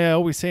 That's why I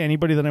always say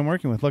anybody that I'm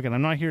working with, look,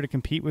 I'm not here to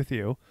compete with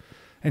you.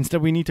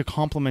 Instead, we need to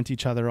complement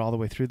each other all the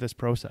way through this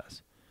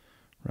process.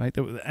 Right?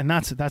 And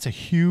that's a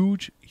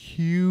huge,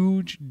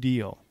 huge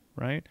deal.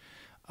 Right?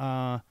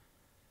 How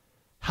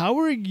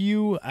are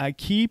you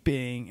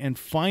keeping and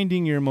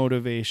finding your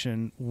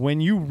motivation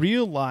when you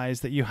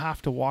realize that you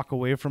have to walk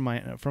away from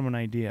an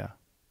idea?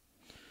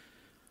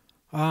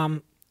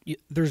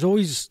 There's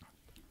always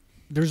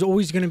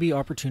going to be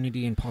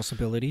opportunity and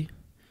possibility.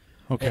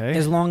 Okay.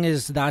 As long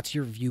as that's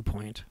your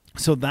viewpoint.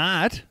 So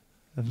that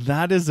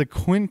is a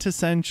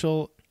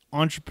quintessential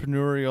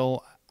entrepreneurial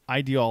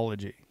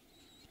ideology.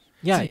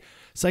 Yeah. See,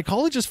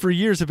 psychologists for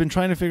years have been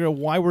trying to figure out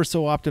why we're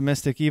so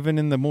optimistic even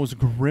in the most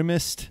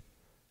grimmest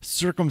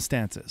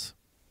circumstances.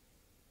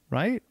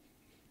 Right?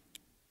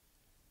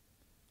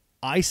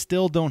 I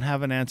still don't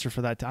have an answer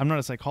for that. I'm not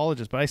a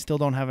psychologist, but I still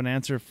don't have an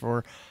answer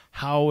for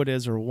how it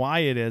is or why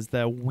it is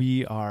that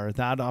we are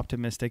that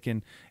optimistic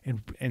in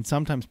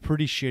sometimes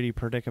pretty shitty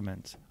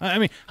predicaments. I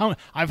mean,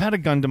 I've had a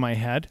gun to my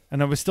head,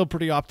 and I was still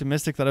pretty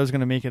optimistic that I was going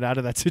to make it out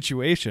of that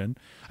situation.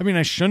 I mean,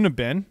 I shouldn't have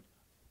been,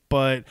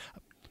 but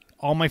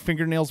all my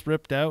fingernails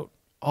ripped out,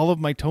 all of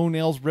my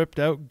toenails ripped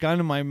out, gun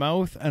in my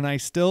mouth, and I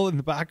still, in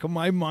the back of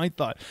my mind,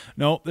 thought,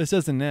 no, this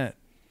isn't it.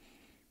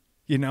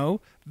 You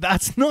know,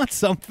 that's not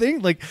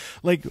something like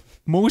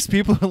most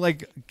people are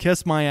like,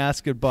 kiss my ass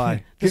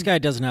goodbye. This guy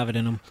doesn't have it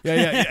in him.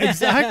 Yeah,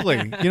 exactly.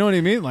 You know what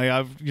I mean?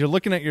 Like you're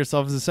looking at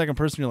yourself as a second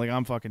person. You're like,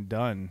 I'm fucking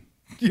done.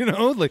 You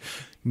know, like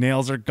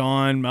nails are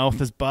gone,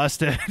 mouth is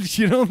busted.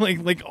 You know,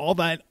 like all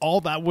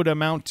that would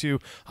amount to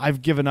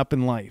I've given up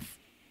in life.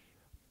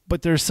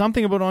 But there's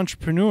something about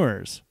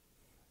entrepreneurs,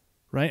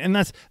 right? And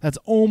that's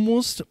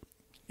almost,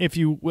 if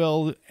you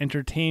will,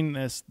 entertain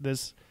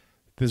this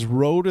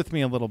road with me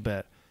a little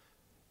bit.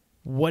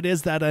 What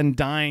is that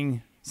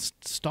undying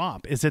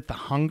stop? Is it the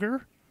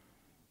hunger?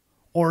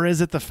 Or is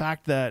it the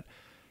fact that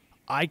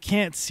I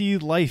can't see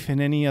life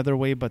in any other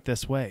way but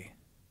this way?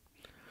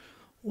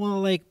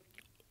 Well,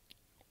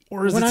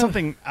 or is it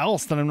something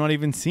else that I'm not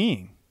even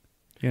seeing?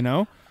 You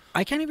know?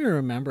 I can't even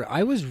remember.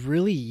 I was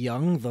really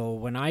young, though,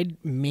 when I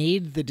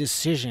made the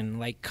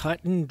decision,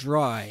 cut and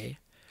dry,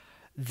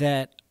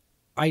 that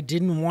I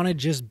didn't want to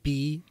just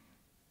be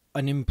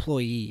an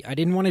employee. I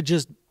didn't want to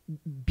just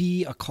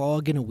be a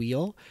cog in a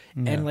wheel.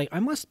 Yeah. And I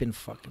must have been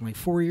fucking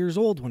 4 years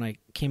old when I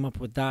came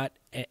up with that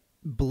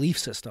belief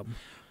system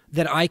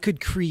that I could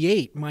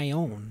create my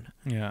own.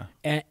 Yeah.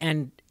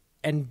 And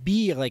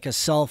be a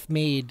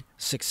self-made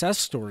success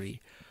story.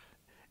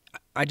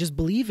 I just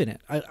believe in it.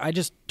 I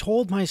just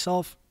told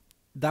myself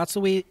that's the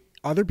way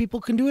other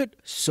people can do it,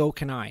 so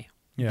can I.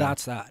 Yeah.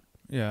 That's that.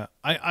 Yeah.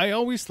 I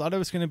always thought I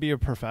was going to be a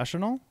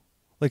professional.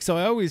 So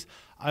I always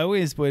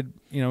would,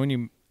 when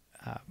you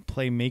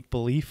play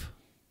make-believe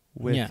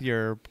with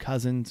your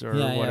cousins or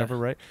whatever,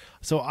 right?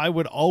 So I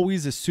would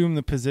always assume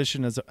the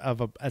position as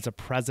a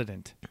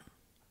president,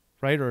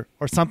 right? Or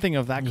something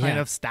of that kind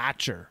of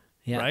stature,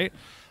 right?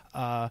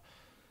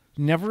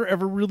 never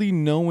ever really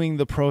knowing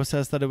the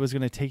process that it was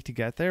going to take to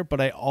get there. But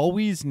I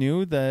always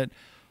knew that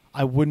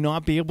I would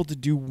not be able to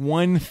do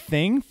one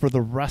thing for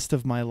the rest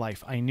of my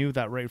life. I knew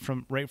that right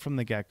from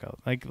the get-go.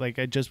 Like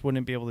I just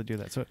wouldn't be able to do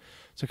that. So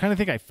I kind of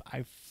think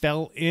I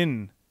fell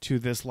into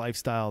this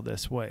lifestyle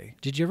this way.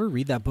 Did you ever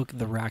read that book,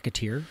 The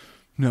Racketeer?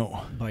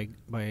 No. By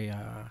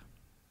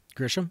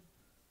Grisham?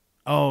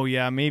 Oh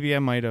yeah, maybe I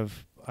might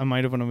have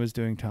when I was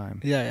doing time.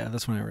 Yeah,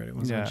 that's when I read it. It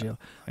was in jail.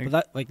 Like,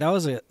 but that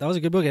was a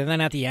good book. And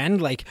then at the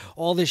end, like,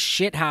 all this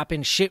shit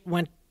happened. Shit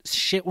went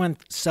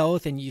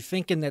south, and you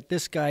thinking that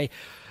this guy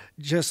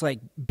just like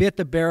bit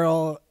the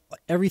barrel.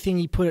 Everything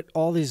he put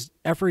all his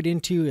effort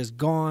into is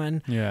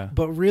gone. Yeah.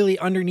 But really,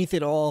 underneath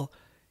it all,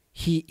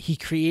 he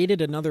created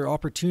another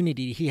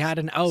opportunity. He had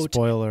an out.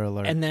 Spoiler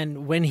alert. And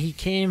then when he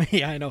came,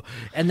 yeah, I know.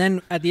 And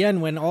then at the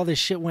end, when all this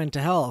shit went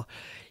to hell,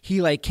 he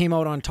like came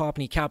out on top,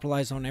 and he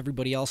capitalized on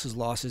everybody else's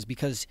losses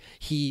because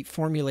he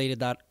formulated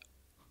that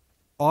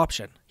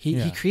option.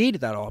 He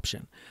created that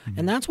option. Mm-hmm.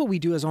 And that's what we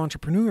do as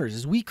entrepreneurs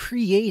is we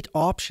create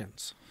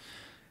options.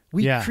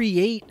 We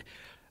create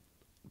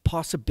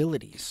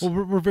possibilities.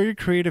 Well, we're very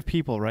creative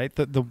people, right?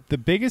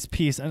 The biggest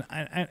piece,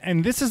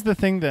 and this is the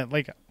thing that,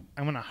 like,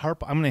 I'm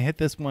gonna hit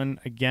this one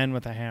again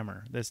with a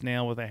hammer, this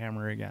nail with a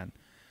hammer again.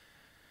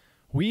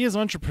 We as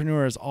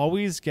entrepreneurs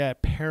always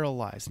get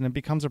paralyzed, and it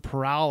becomes a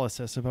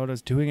paralysis about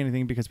us doing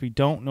anything because we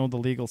don't know the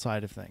legal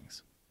side of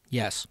things.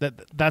 Yes.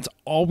 That's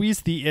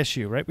always the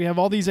issue, right? We have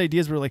all these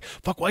ideas. We're like,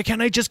 fuck, why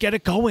can't I just get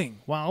it going?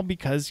 Well,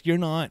 because you're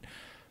not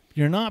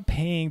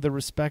paying the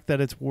respect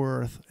that it's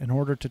worth in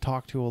order to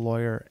talk to a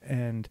lawyer.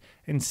 And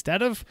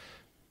instead of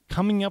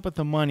coming up with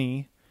the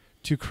money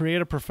to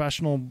create a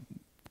professional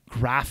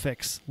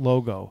graphics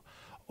logo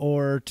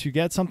or to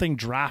get something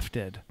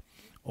drafted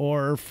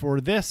or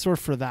for this or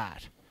for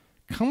that,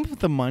 come up with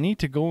the money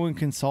to go and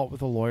consult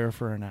with a lawyer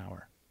for an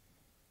hour,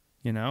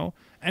 you know?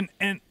 And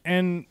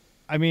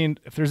I mean,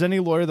 if there's any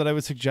lawyer that I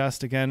would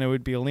suggest, again, it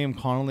would be Liam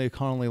Connolly of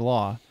Connolly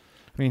Law.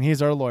 I mean,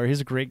 he's our lawyer.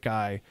 He's a great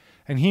guy.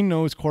 And he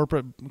knows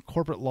corporate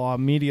law,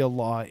 media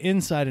law,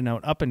 inside and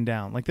out, up and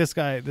down. Like this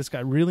guy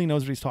really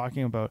knows what he's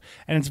talking about.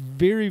 And it's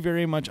very,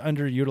 very much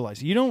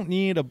underutilized. You don't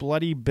need a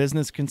bloody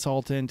business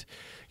consultant.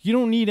 You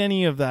don't need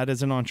any of that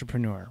as an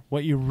entrepreneur.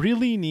 What you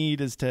really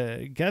need is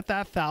to get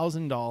that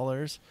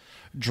 $1,000,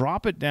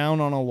 drop it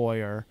down on a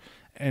lawyer,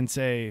 and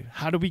say,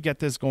 how do we get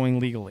this going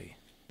legally?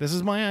 This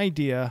is my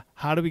idea.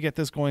 How do we get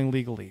this going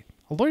legally?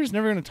 A lawyer's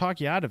never going to talk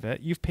you out of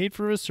it. You've paid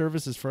for his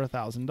services for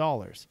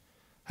 $1,000.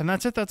 And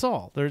that's it. That's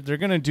all. They're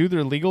going to do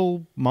their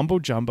legal mumbo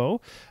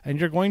jumbo, and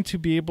you're going to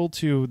be able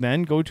to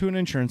then go to an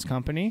insurance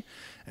company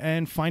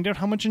and find out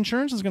how much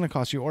insurance is going to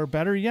cost you. Or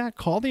better yet,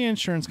 call the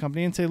insurance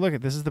company and say,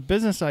 look, this is the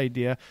business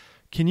idea.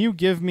 Can you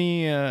give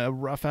me a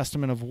rough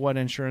estimate of what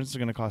insurance is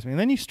going to cost me? And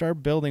then you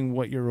start building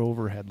what your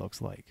overhead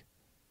looks like,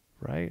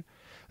 right?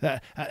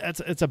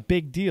 It's a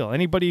big deal.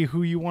 Anybody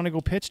who you want to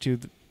go pitch to,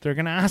 they're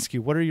going to ask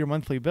you, what are your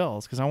monthly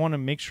bills? Because I want to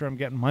make sure I'm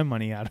getting my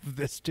money out of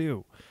this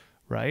too.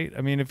 Right?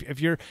 I mean, if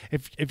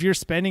you're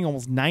spending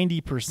almost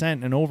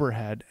 90% in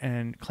overhead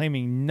and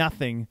claiming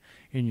nothing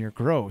in your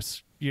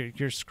gross,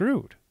 you're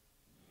screwed.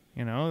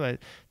 You know, that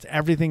it's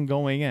everything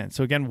going in.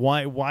 So again,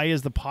 why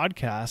is the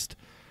podcast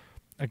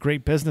a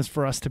great business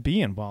for us to be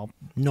in? Well,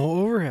 no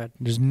overhead.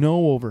 There's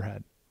no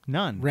overhead,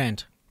 none.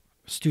 Rent,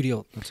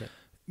 studio. That's it.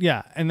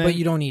 Yeah, and then but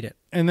you don't need it.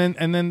 And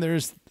then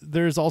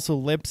there's also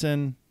lips,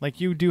 and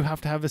like you do have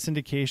to have a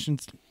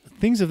syndication,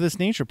 things of this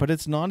nature, but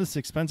it's not as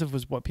expensive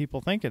as what people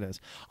think it is.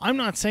 I'm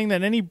not saying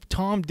that any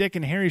Tom, Dick,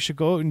 and Harry should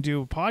go out and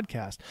do a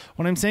podcast.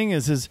 What I'm saying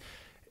is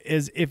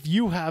if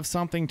you have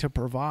something to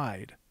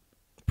provide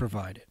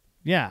it.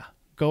 Yeah,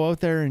 go out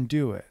there and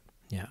do it.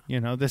 Yeah, you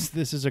know, this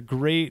is a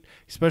great,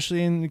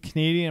 especially in the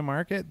Canadian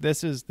market.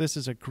 This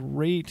is a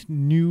great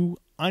new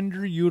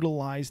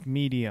underutilized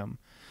medium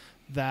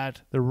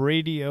that the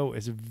radio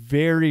is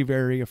very,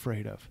 very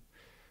afraid of.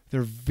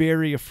 They're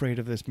very afraid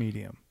of this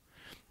medium.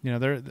 You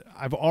know,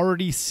 I've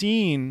already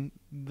seen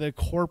the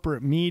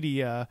corporate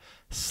media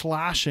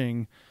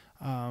slashing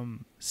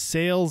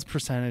sales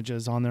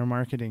percentages on their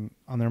marketing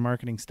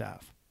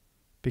staff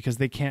because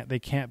they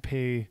can't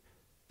pay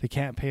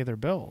their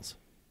bills.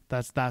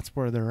 That's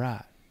where they're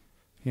at.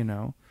 You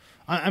know,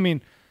 I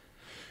mean,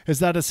 is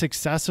that a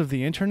success of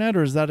the internet,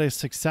 or is that a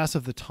success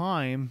of the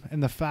time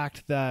and the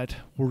fact that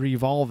we're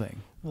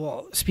evolving?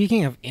 Well,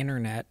 speaking of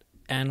internet,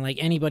 and like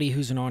anybody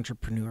who's an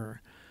entrepreneur,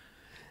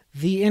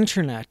 the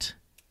internet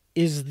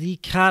is the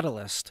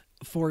catalyst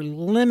for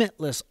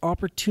limitless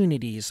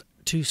opportunities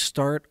to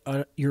start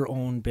your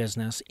own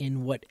business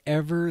in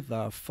whatever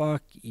the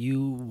fuck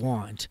you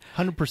want.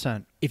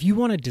 100%. If you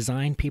want to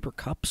design paper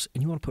cups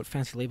and you want to put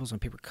fancy labels on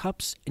paper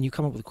cups and you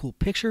come up with a cool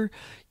picture,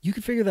 you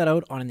can figure that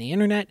out on the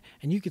internet,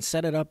 and you can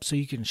set it up so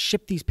you can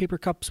ship these paper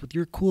cups with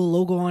your cool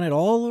logo on it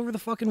all over the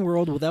fucking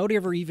world without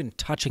ever even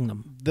touching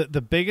them.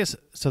 The biggest,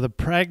 so the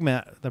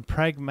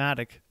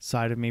pragmatic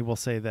side of me will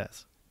say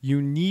this.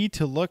 You need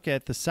to look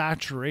at the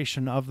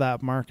saturation of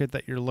that market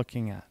that you're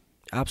looking at.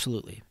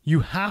 Absolutely. You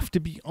have to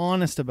be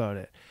honest about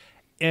it.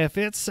 If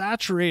it's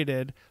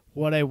saturated,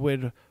 what I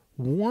would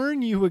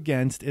warn you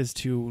against is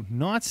to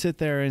not sit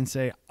there and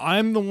say,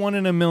 I'm the one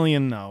in a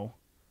million though.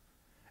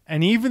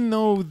 And even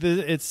though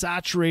it's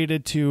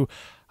saturated to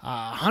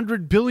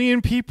 100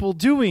 billion people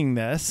doing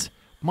this,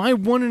 my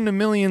 1 in a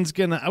million's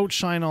going to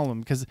outshine all of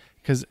them.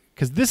 Because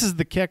this is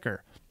the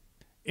kicker.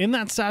 In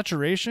that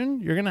saturation,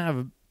 you're going to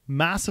have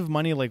massive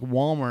money like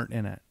Walmart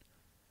in it.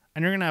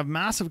 And you're going to have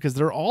massive, because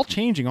they're all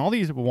changing. All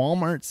these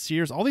Walmart,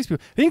 Sears, all these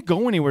people, they didn't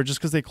go anywhere just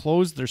because they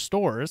closed their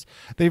stores.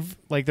 They've,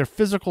 like, their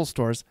physical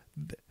stores,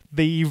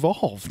 they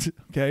evolved,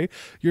 okay?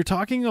 You're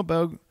talking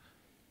about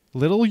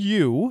little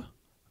you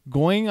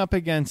going up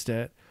against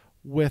it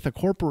with a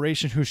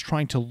corporation who's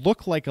trying to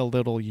look like a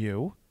little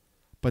you,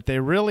 but they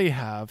really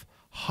have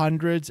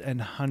hundreds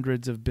and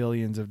hundreds of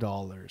billions of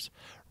dollars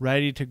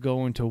ready to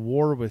go into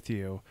war with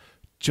you,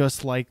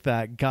 just like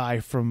that guy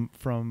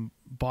from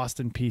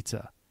Boston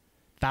Pizza.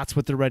 That's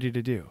what they're ready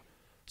to do.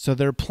 So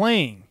they're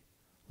playing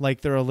like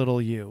they're a little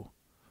you,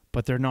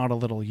 but they're not a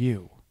little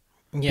you.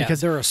 Yeah,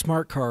 because they're a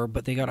smart car,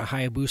 but they got a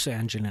Hayabusa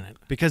engine in it.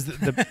 Because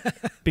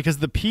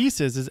the piece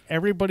is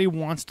everybody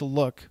wants to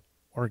look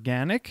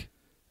organic,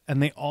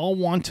 and they all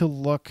want to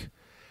look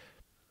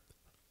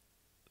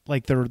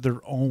like they're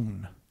their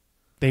own.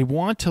 They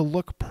want to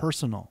look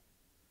personal.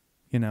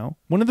 You know,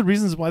 one of the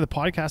reasons why the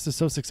podcast is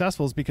so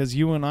successful is because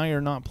you and I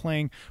are not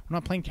playing. We're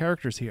not playing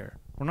characters here.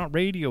 We're not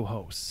radio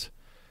hosts.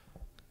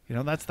 You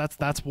know,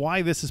 that's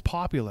why this is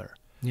popular.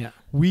 Yeah,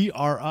 we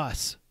are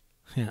us.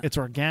 Yeah, it's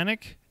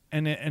organic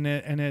and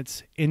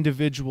it's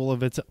individual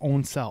of its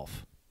own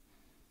self,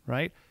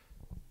 right?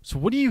 So,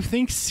 what do you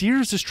think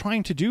Sears is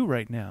trying to do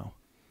right now?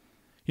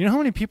 You know how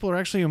many people are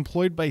actually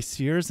employed by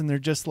Sears, and they're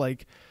just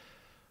like,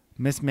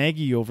 Miss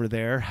Maggie over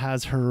there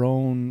has her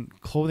own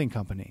clothing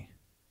company,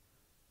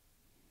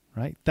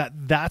 right?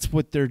 That's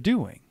what they're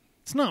doing.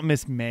 It's not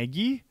Miss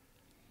Maggie,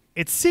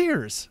 it's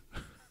Sears.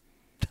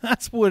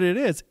 That's what it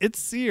is. It's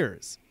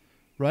Sears,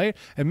 right?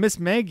 And Miss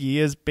Maggie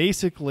is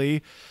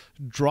basically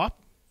drop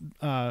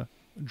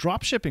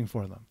shipping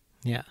for them.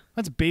 Yeah,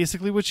 that's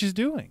basically what she's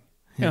doing.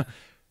 Yeah, you know,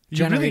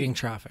 generating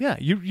traffic. Yeah,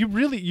 you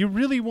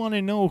really want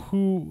to know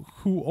who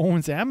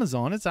owns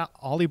Amazon? It's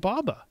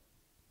Alibaba.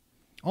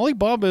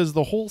 Alibaba is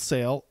the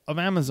wholesale of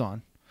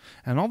Amazon,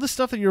 and all the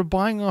stuff that you're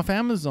buying off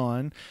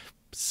Amazon,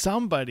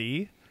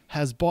 somebody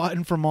has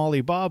bought from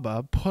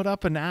Alibaba, put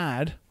up an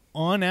ad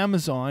on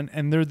Amazon,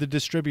 and they're the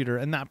distributor,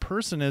 and that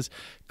person is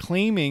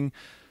claiming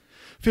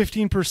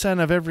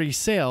 15% of every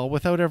sale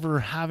without ever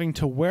having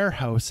to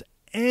warehouse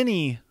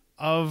any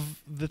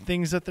of the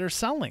things that they're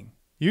selling.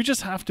 You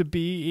just have to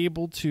be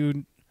able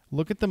to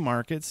look at the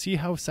market, see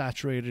how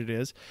saturated it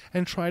is,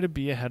 and try to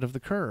be ahead of the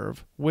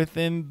curve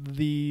within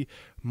the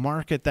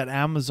market that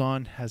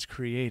Amazon has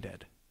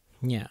created.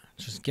 Yeah,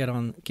 just get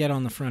on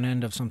the front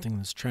end of something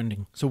that's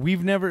trending. So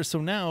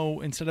now,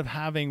 instead of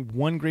having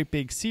one great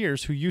big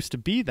Sears who used to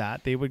be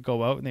that, they would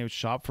go out and they would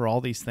shop for all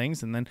these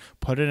things and then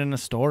put it in a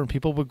store, and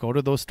people would go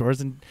to those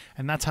stores, and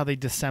that's how they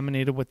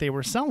disseminated what they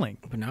were selling.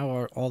 But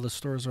now all the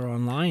stores are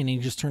online, and you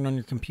just turn on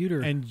your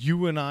computer. And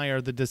you and I are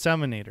the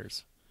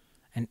disseminators.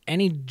 And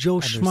any Joe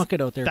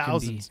Schmucket out there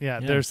thousands, can be. Yeah,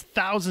 there's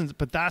thousands,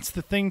 but that's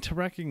the thing to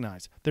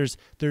recognize. There's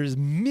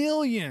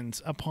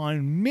millions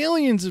upon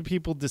millions of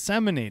people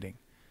disseminating.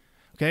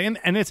 Okay,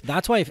 and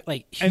that's why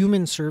like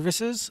human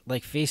services,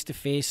 like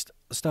face-to-face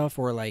stuff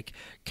or like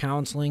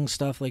counseling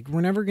stuff, like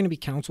we're never going to be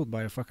counseled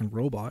by a fucking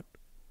robot.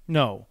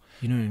 No,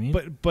 you know what I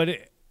mean. But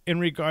in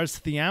regards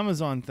to the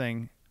Amazon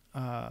thing,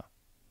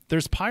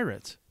 there's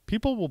pirates.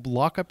 People will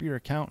lock up your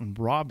account and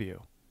rob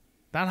you.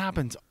 That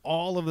happens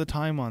all of the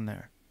time on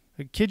there.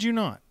 I kid you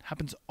not,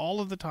 happens all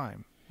of the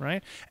time,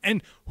 right?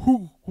 And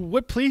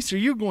what place are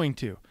you going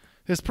to?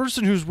 This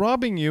person who's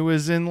robbing you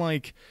is in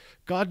like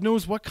God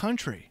knows what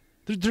country.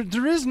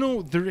 There is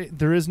no.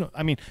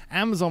 I mean,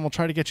 Amazon will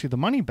try to get you the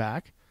money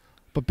back,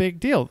 but big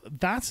deal.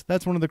 That's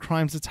one of the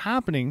crimes that's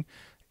happening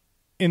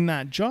in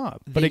that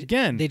job. But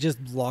again, they just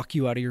lock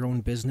you out of your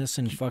own business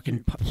and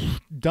fucking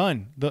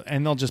done.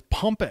 And they'll just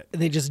pump it.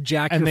 They just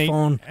jack your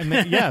phone. And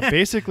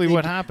basically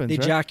what happens. They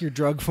jack your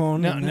drug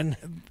phone and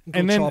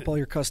then chop all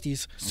your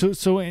custies.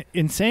 So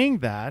in saying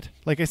that,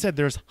 like I said,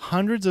 there's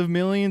hundreds of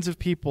millions of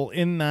people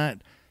in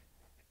that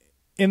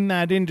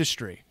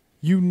industry.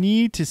 You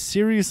need to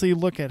seriously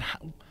look at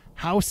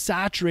how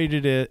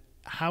saturated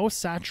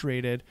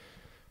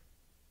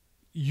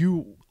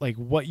you, like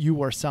what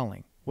you are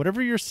selling.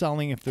 Whatever you're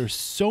selling, if there's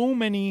so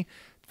many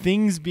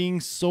things being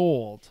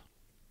sold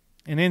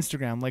in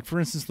Instagram, like for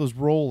instance, those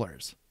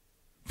rollers,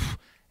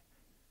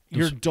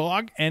 your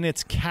dog and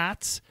its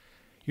cats,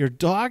 your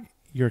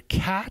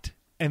cat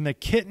and the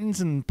kittens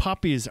and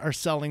puppies are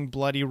selling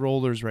bloody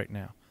rollers right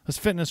now. Those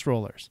fitness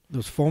rollers.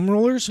 Those foam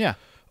rollers? Yeah.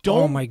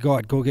 Oh my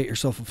God, go get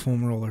yourself a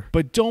foam roller.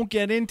 But don't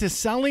get into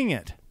selling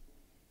it.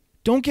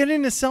 Don't get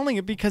into selling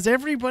it because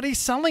everybody's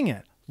selling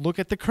it. Look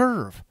at the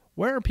curve.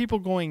 Where are people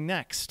going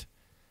next?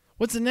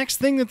 What's the next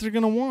thing that they're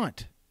going to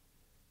want?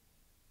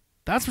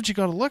 That's what you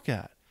got to look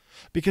at.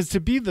 Because to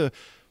be the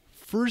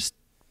first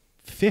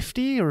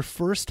 50 or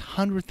first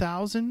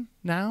 100,000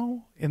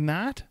 now in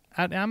that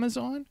at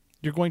Amazon,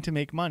 you're going to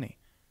make money.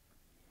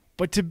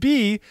 But to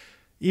be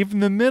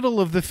even the middle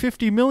of the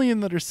 50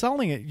 million that are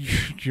selling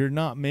it, you're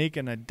not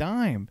making a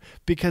dime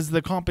because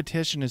the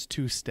competition is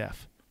too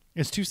stiff.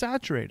 It's too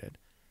saturated.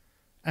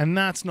 And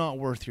that's not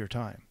worth your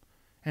time.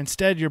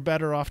 Instead, you're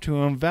better off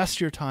to invest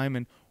your time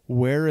in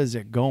where is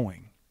it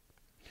going.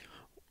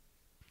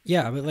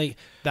 Yeah, but like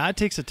that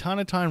takes a ton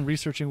of time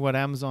researching what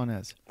Amazon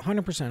is.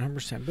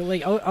 100%. But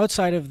like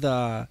outside of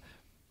the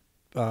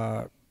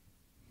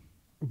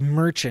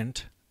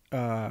merchant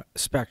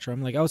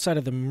spectrum, like outside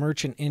of the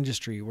merchant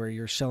industry where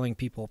you're selling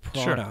people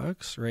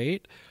products, sure,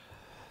 right?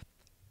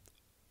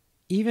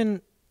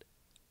 Even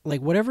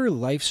like whatever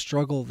life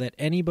struggle that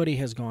anybody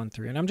has gone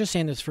through, and I'm just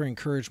saying this for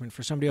encouragement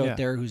for somebody out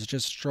there who's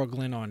just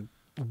struggling on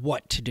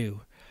what to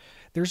do.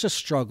 There's a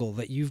struggle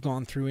that you've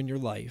gone through in your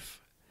life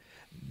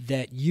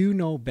that you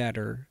know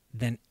better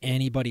than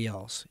anybody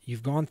else.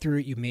 You've gone through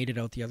it, you made it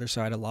out the other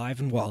side alive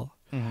and well.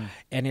 Mm-hmm.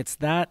 And it's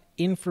that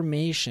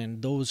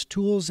information, those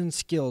tools and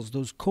skills,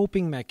 those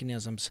coping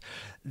mechanisms,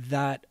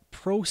 that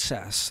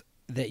process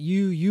that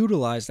you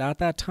utilized at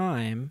that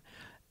time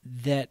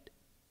that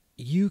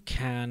you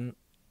can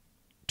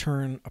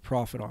turn a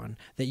profit on,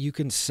 that you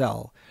can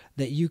sell,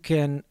 that you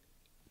can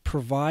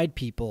provide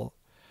people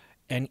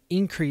and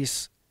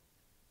increase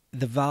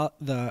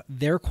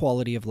their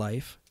quality of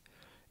life,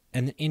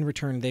 and in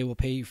return they will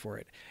pay you for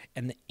it.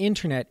 And the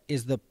internet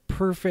is the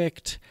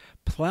perfect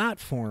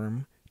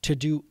platform to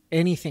do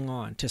anything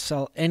on, to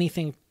sell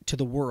anything to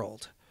the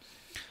world.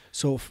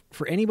 So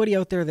for anybody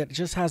out there that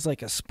just has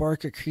like a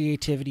spark of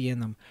creativity in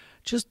them,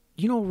 just,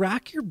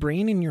 rack your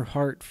brain and your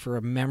heart for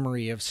a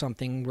memory of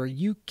something where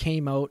you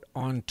came out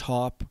on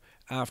top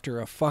after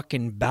a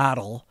fucking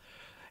battle,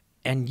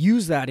 and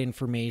use that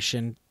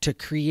information to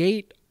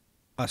create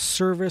a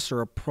service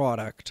or a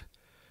product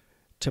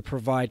to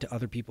provide to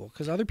other people,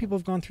 because other people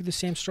have gone through the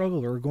same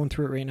struggle or are going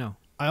through it right now.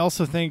 I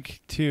also think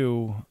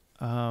too,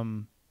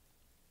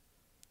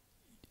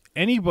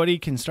 anybody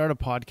can start a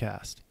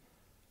podcast,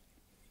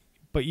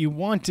 but you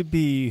want to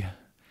be,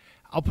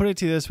 I'll put it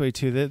to you this way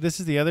too. This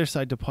is the other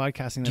side to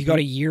podcasting. You got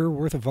a year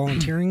worth of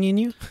volunteering in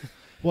you?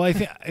 Well,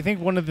 I think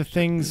one of the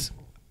things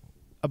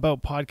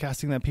about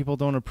podcasting that people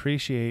don't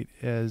appreciate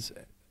is,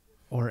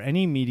 or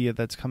any media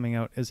that's coming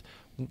out, is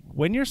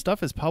when your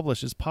stuff is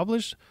published, it's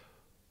published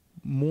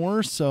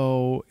more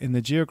so in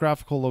the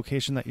geographical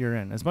location that you're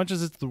in. As much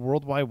as it's the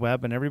World Wide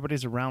Web and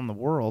everybody's around the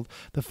world,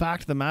 the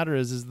fact of the matter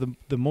is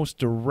the most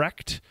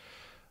direct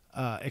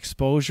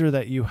exposure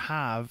that you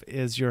have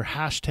is your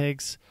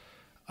hashtags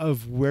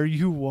of where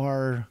you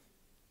are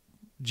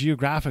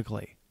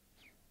geographically,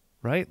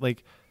 right?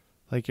 Like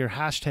your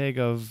hashtag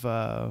of,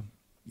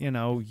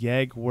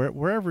 YEG,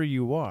 wherever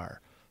you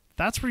are.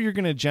 That's where you're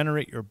going to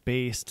generate your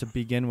base to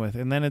begin with.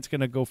 And then it's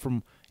going to go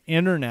from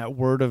internet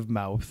word of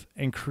mouth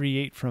and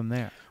create from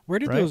there. Where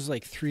did those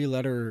like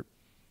 3-letter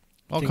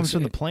all comes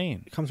from the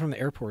plane? It comes from the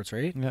airports,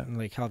 right? Yeah. And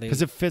like how they,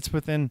 because it fits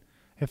within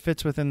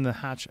the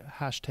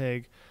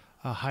hashtag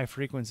high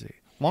frequency.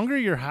 Longer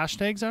your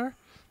hashtags are,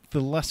 the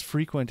less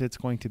frequent it's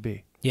going to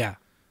be. Yeah.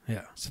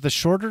 So the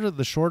shorter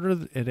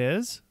it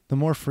is, the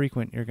more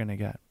frequent you're going to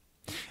get.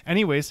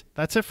 Anyways,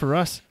 that's it for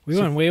us. We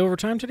went way over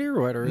time today,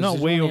 or what? Or no,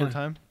 way over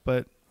time,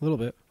 but a little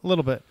bit.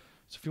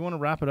 So if you want to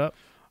wrap it up.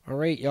 All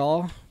right,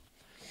 y'all.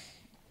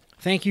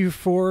 Thank you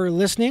for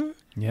listening.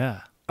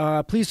 Yeah.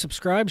 Please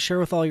subscribe, share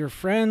with all your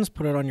friends,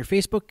 put it on your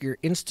Facebook, your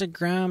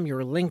Instagram,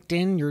 your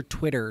LinkedIn, your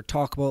Twitter.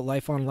 Talk about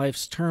Life on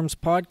Life's Terms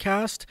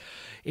podcast.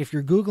 If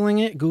you're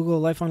Googling it, Google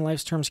Life on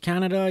Life's Terms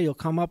Canada. You'll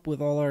come up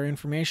with all our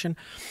information.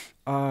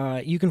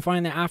 You can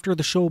find the After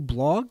the Show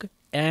blog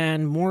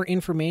and more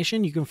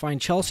information. You can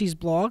find Chelsea's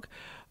blog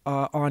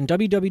on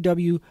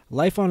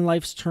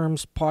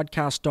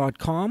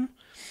www.lifeonlifestermspodcast.com.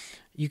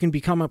 You can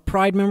become a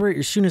Pride member at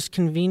your soonest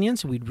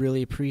convenience. We'd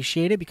really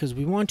appreciate it because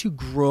we want to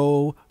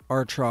grow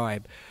our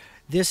tribe.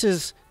 This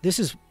is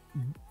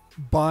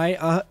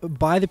by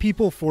the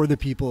people for the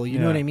people. You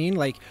know what I mean?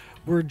 Like,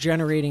 we're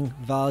generating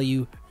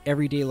value,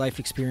 everyday life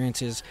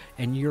experiences,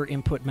 and your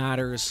input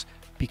matters.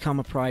 Become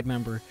a Pride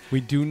member.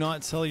 We do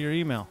not sell your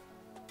email.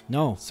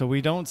 No. So we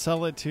don't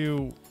sell it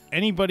to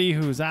anybody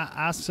who's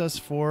asks us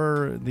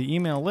for the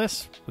email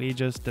list. We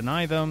just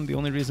deny them. The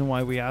only reason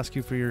why we ask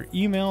you for your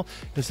email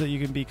is so that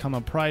you can become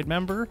a Pride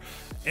member.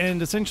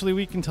 And essentially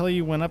we can tell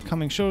you when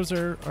upcoming shows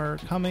are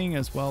coming,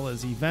 as well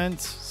as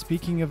events,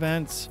 speaking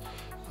events.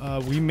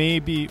 We may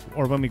be,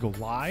 or when we go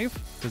live,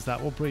 because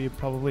that will be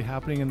probably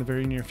happening in the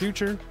very near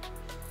future.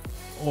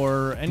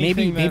 Or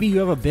anything maybe you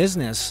have a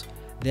business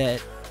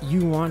that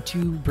you want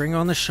to bring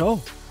on the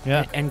show.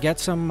 Yeah. And get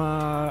some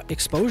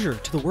exposure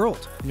to the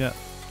world. Yeah.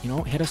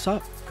 Hit us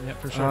up. Yeah,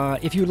 for sure.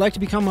 If you would like to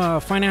become a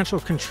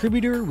financial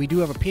contributor, we do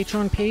have a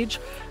Patreon page,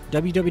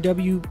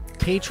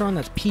 www.patreon,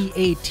 that's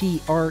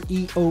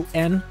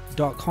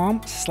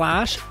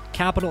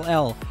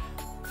patreon.com/L.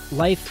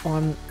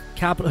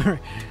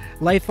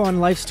 Life on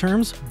Life's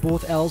Terms,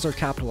 both L's are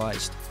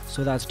capitalized.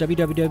 So that's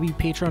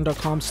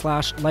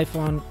www.patreon.com/Life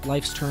on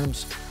Life's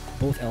Terms,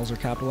 both L's are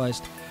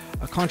capitalized.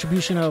 A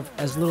contribution of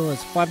as little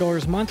as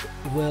 $5 a month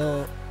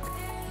will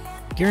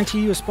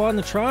guarantee you a spot in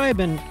the tribe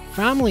and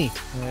family.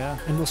 Yeah.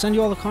 And we'll send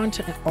you all the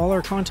content, all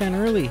our content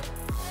early.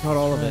 Not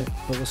all of Right. it,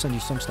 but we'll send you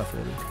some stuff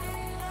early.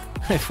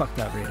 I fucked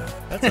that right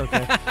up. That's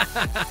okay.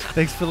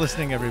 Thanks for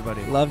listening,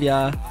 everybody. Love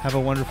ya. Have a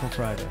wonderful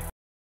Friday.